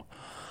now.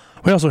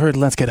 We also heard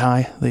Let's Get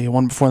High. The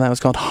one before that was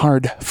called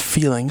Hard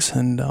Feelings.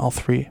 And all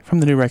three from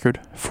the new record,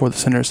 For the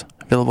Sinners,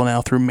 available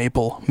now through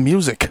Maple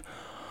Music.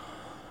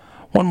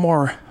 One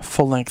more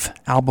full-length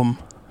album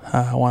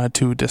I wanted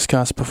to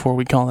discuss before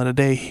we call it a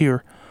day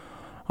here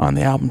on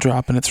the album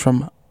drop. And it's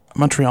from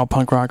Montreal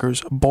punk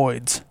rockers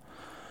Boyd's.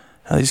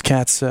 Now these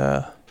cats...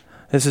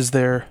 this is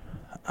their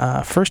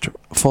first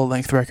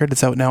full-length record.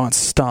 It's out now on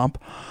Stomp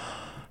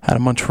out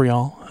of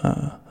Montreal,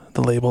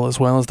 the label as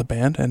well as the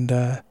band, and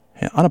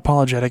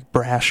unapologetic,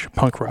 brash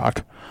punk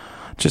rock.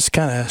 Just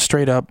kind of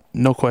straight up,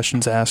 no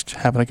questions asked,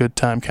 having a good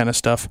time kind of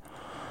stuff.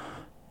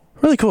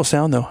 Really cool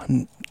sound, though.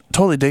 I'm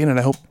totally digging it.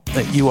 I hope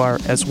that you are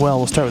as well.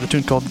 We'll start with a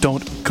tune called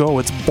Don't Go.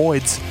 It's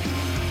Boyd's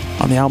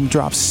on the album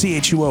drop,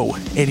 CHUO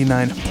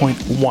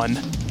 89.1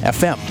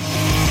 FM.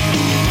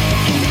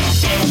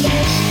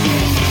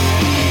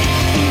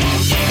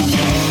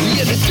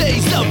 The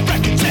days of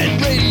records and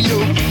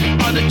radio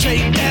on the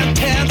train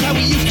downtown, how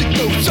we used to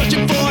go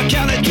searching for a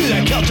counter to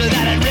the culture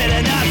that had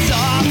written us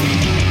off.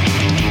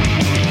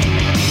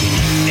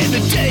 In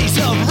the days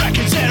of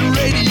records and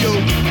radio,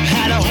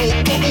 had a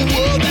hope for a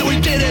world that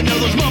we didn't know.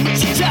 Those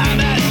moments of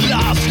time had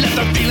lost, left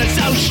our feeling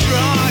so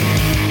strong.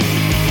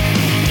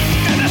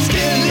 And I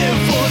still live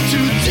for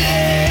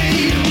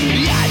today.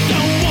 I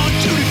don't want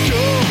you to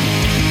go.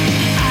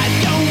 I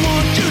don't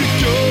want you to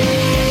go.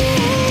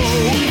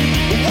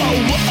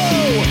 Whoa, whoa.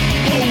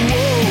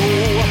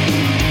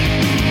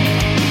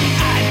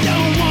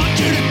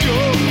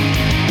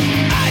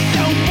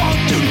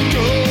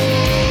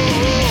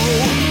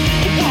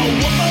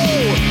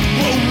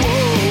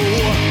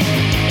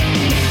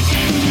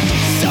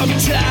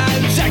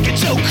 Sometimes I get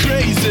so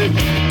crazy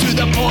to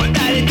the point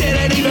that it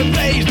didn't even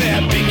faze me.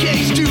 A big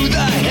case to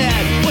the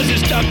head was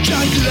just dumb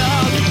drunk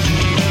love.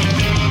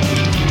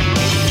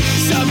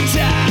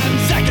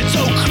 Sometimes I get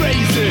so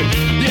crazy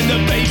in the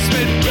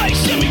basement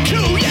place. Yeah, we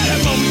cool, yeah,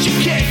 the moments you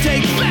can't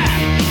take back.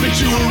 But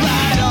you were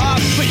right on,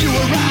 but you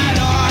were right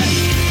on.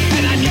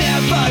 And I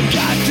never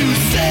got to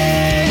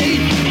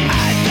say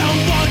I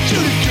don't want you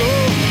to go.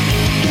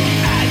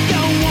 I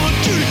don't want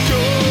you to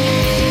go.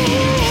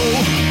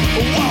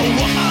 Whoa,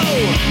 whoa,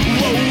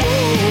 whoa,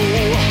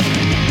 whoa.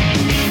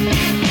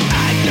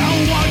 I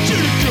don't want you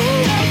to go.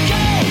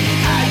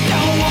 I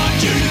don't want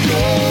you to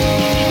go.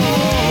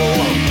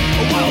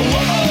 Whoa,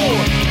 whoa,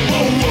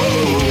 whoa, whoa.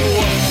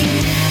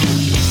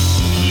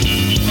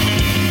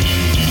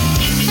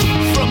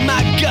 From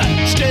my gut,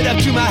 straight up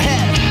to my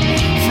head.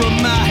 From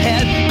my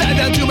head, back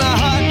down to my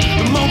heart.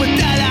 The moment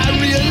that I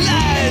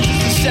realize is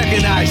the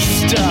second I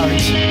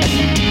start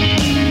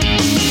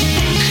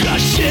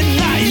crushing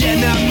my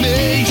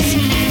enemies,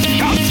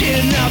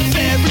 counting up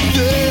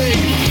everything,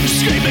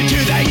 screaming to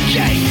the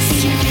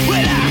gates.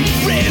 When I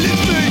really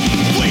think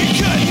we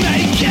could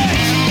make it.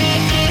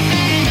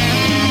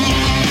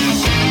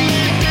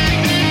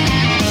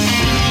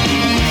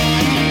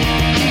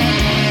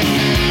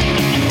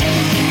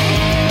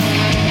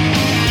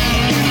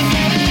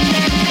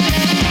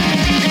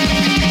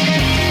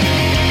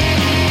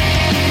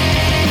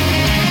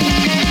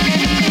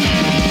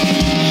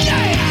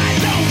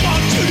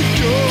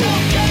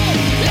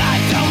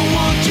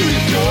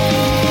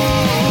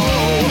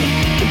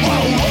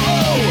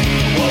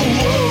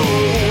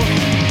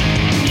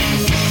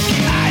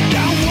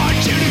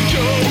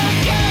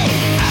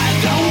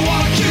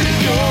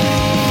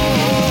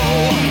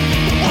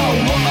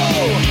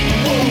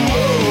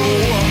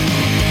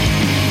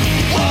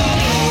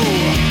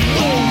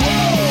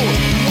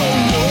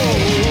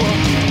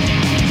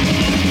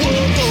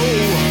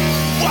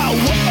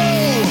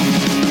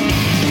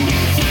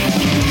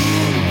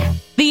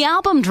 The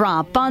album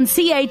drop on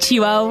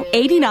CHUO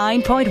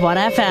 89.1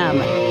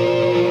 FM.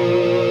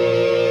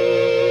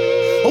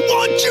 I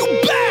want you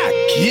back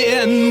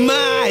in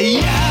my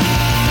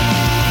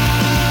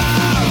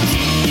arms.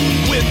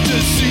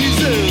 Winter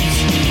seasons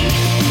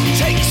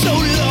take so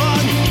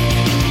long.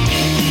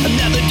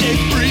 Another day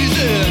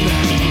freezing,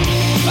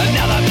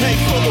 another pay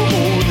for the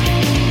moon.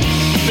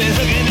 Been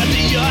hooking up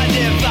to your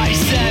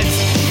devices,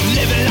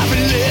 living up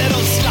in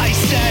little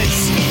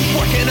slices,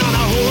 working on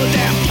a whole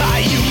damn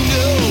pie, you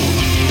know.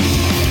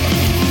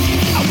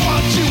 I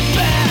want you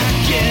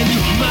back in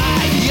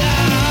my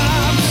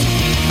arms.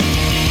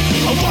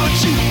 I want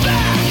you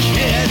back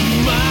in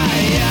my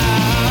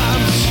arms.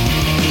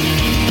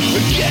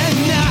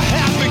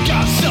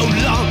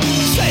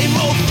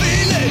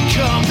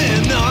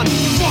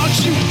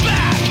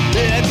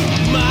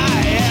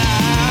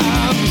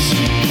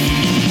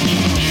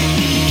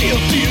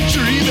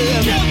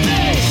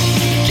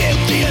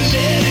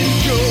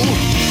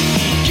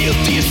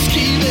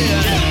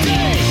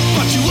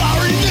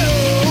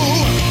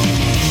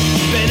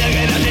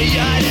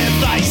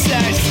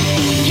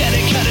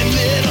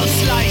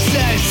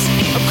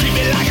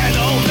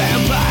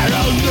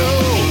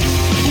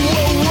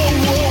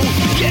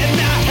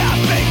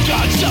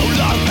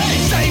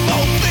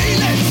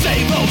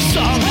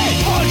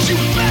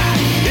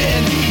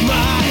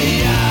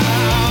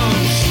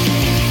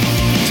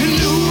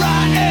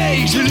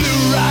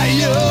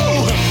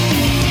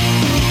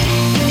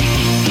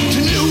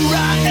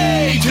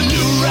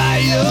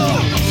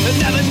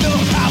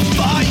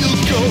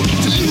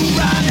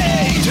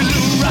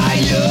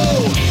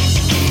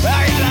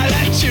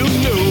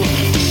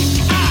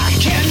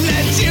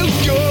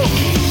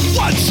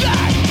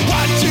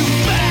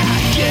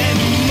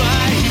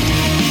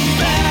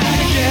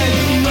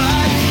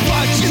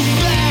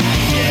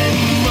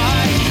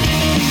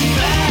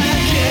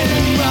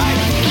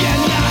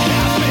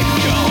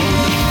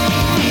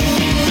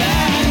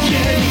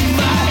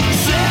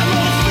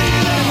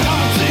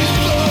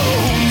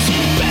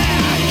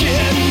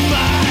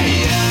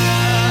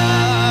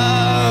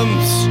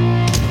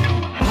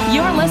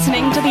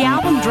 listening to The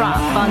Album Drop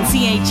on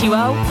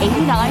CHUO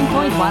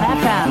 89.1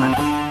 FM.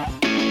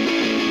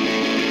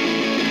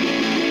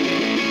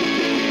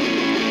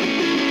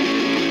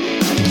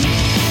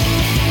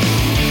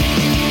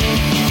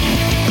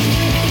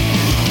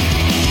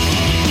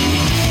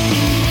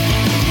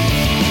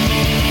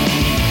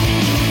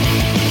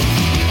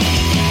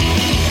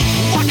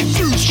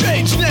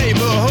 Strange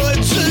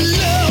neighborhoods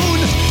alone,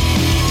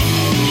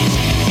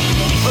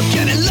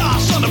 getting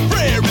lost on the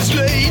prairies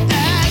late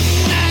at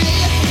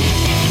night.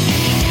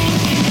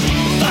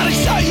 Thought I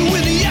saw you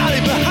in the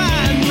alley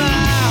behind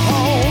my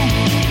home.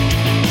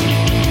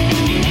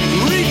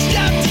 Reached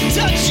out to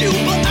touch you,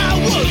 but I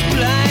was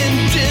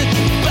blinded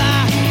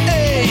by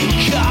a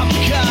cop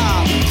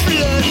car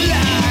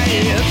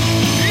floodlight.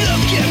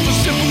 Looking for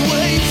simple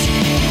ways,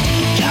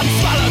 got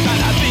followed by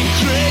that big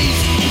craze.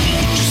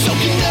 Just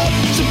soaking up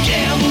some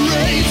gamma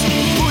rays.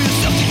 Pull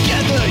yourself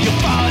together, you're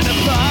falling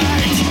apart.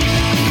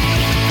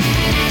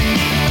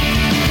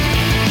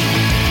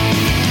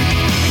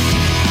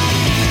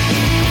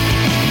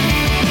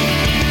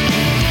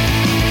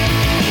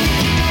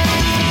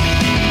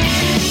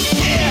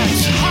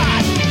 It's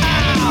hot,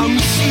 I'm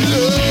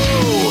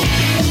slow.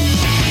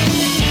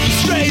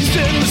 Strays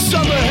in the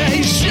summer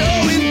haze,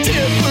 showing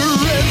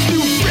difference to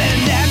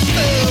friend and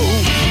foe.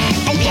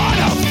 I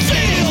wanna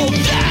feel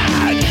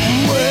that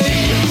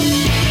way.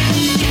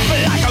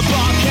 Like a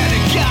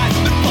volcanic god,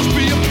 there must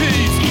be a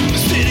peace.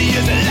 The city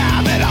is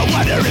alive and I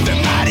wonder if it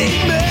might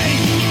eat me.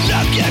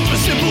 Looking for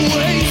simple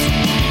ways,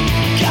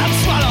 got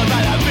swallowed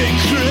by that big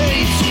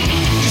craze.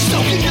 Just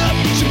soaking up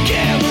some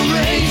gamma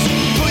rays.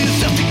 Pull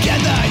yourself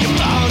together, you're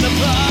falling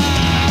apart.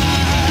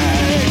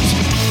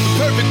 The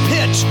perfect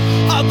pitch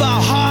of a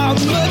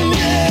harmony.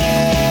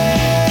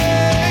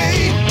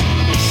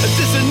 A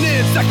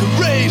dissonance that could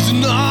raise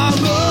an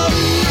armor.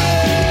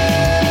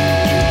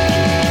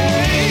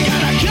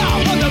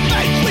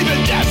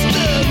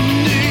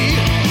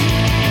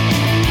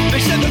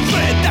 And the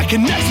thread that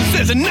connects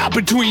us is a knot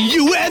between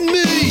you and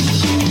me.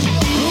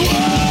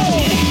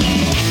 Whoa!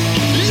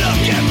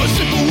 Looking for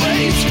simple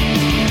ways,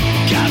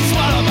 got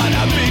swallowed by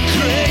that big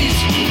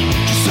craze.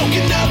 Just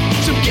soaking up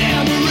some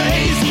gamma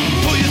rays.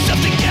 Pull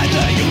yourself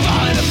together, you're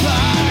falling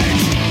apart.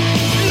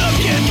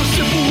 Looking for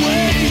simple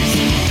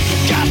ways,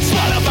 got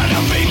swallowed by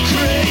that big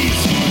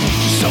craze.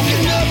 Just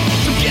soaking up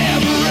some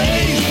gamma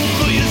rays.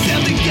 Pull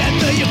yourself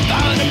together, you're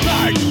falling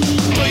apart.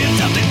 Pull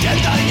yourself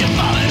together, you're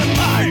falling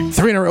apart.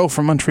 3 in a row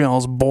from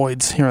Montreal's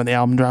Boyds here on the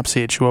Album Drop,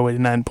 CHUO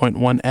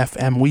 89.1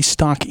 FM. We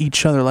Stalk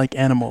Each Other Like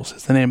Animals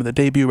is the name of the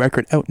debut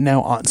record, out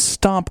now on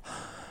Stomp.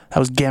 That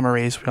was Gamma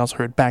Rays. We also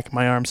heard Back in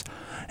My Arms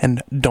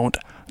and Don't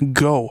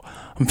Go.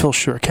 I'm Phil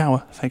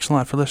Shirakawa. Thanks a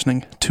lot for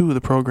listening to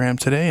the program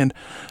today. And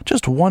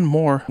just one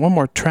more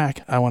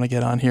track I want to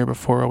get on here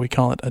before we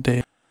call it a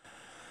day.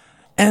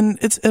 And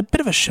it's a bit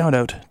of a shout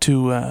out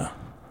to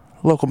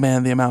local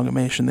band The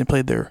Amalgamation. They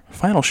played their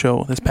final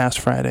show this past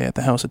Friday at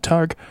the House at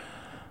Targ.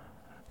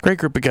 Great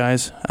group of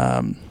guys.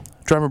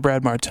 Drummer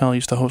Brad Martell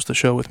used to host the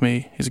show with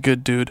me. He's a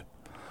good dude.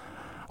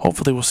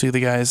 Hopefully we'll see the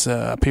guys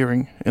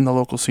appearing in the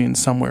local scene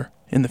somewhere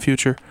in the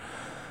future.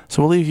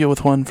 So we'll leave you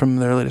with one from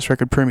their latest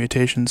record,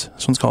 Permutations.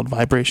 This one's called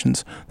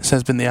Vibrations. This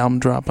has been the Album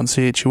Drop on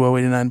CHUO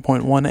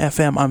 89.1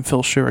 FM. I'm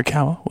Phil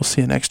Shirakawa. We'll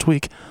see you next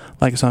week.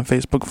 Like us on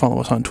Facebook, follow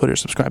us on Twitter,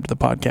 subscribe to the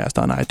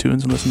podcast on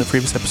iTunes, and listen to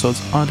previous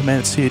episodes on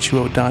demand at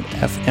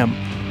chuo.fm.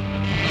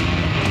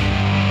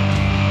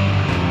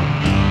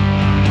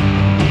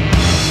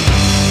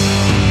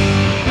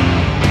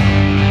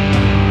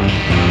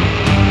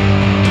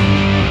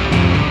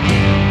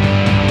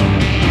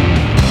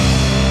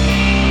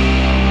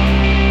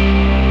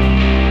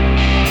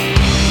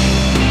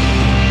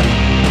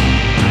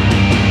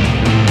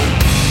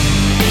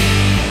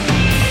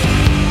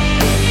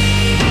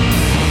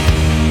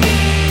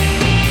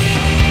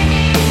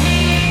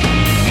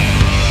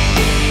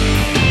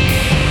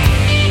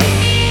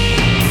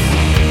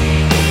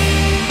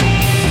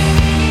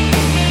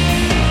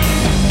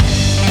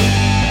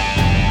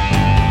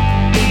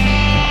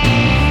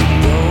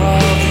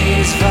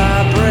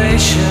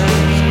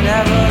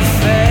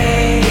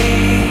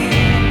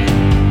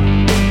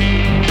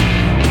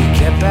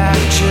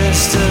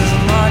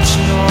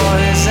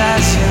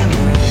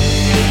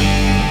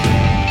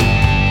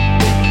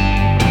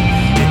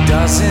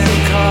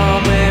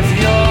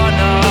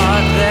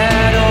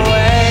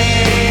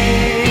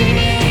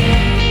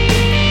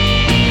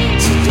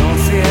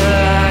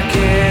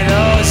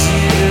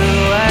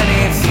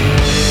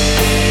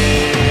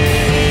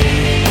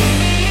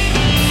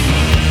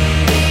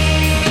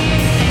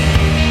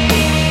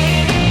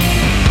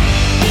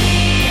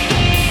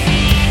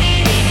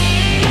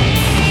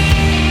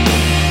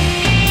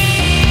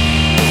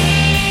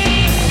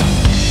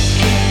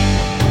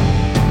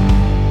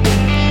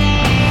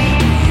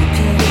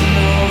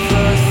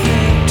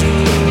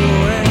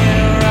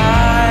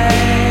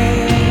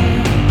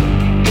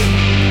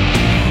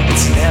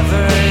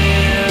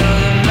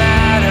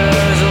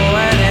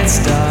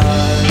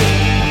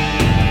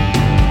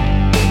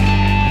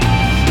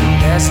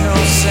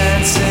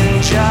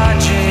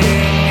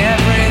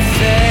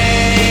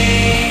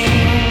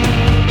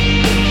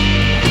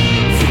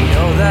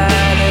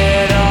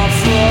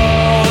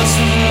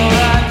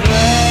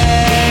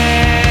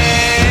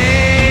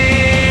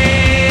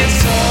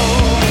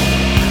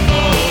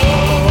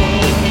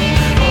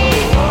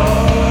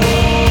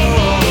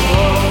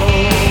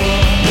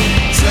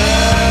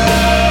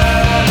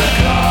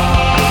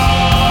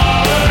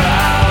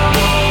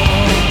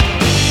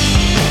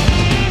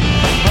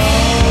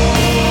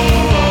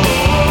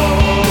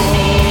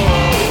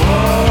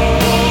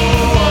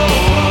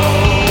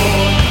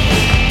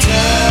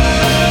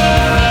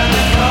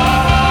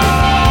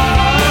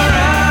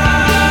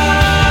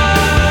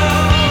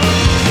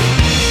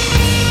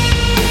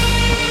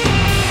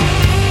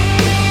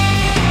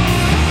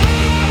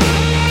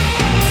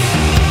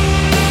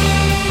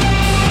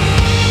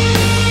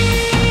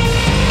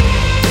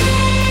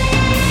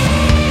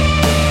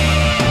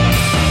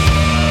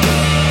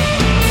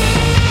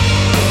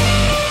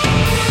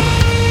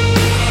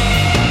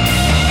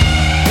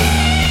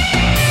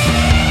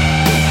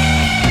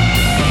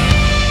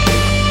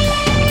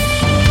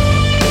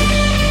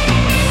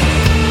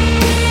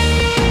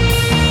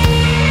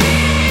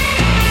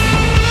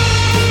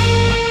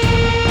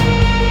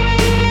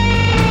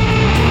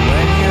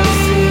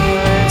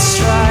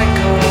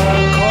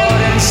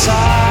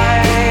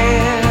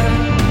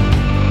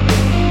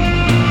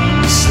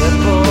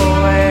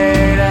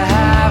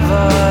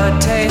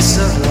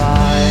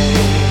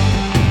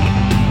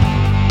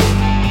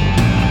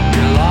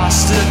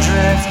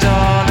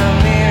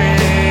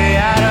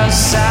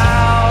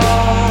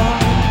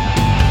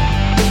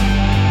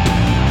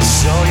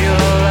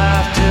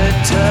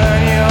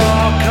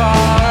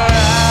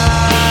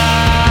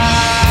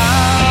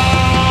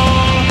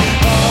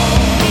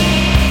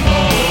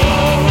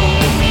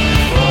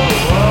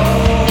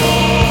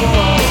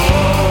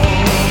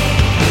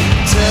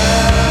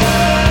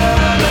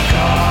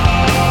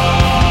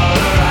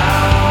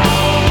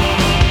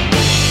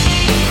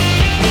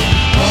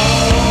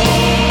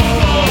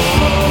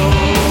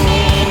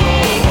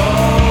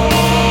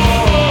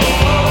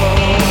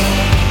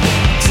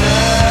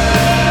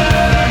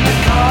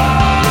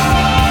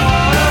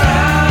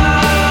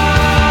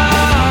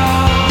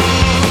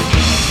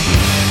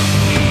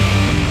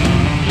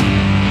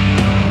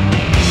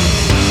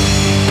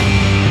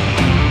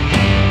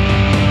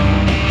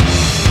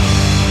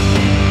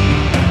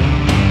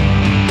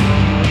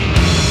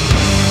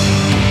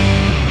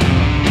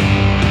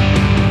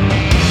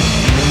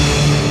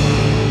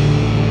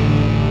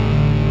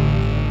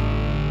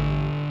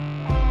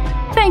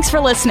 for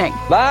listening.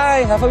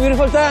 Bye. Have a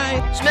beautiful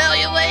time. Smell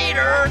you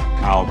later.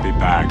 I'll be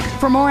back.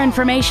 For more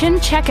information,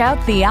 check out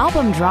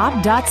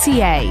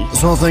thealbumdrop.ca.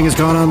 This whole thing has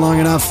gone on long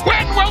enough.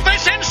 When will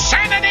this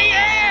insanity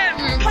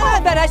end? Can I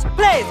finish?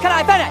 Please, can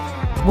I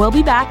finish? We'll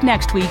be back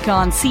next week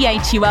on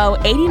CHUO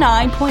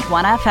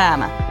 89.1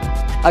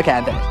 FM. Okay,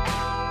 I'm finished.